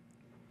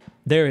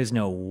 There is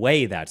no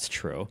way that's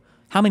true.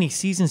 How many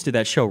seasons did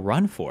that show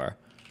run for?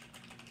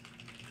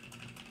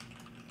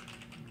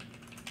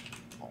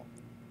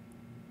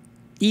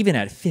 Even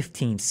at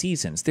 15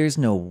 seasons, there's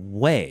no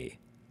way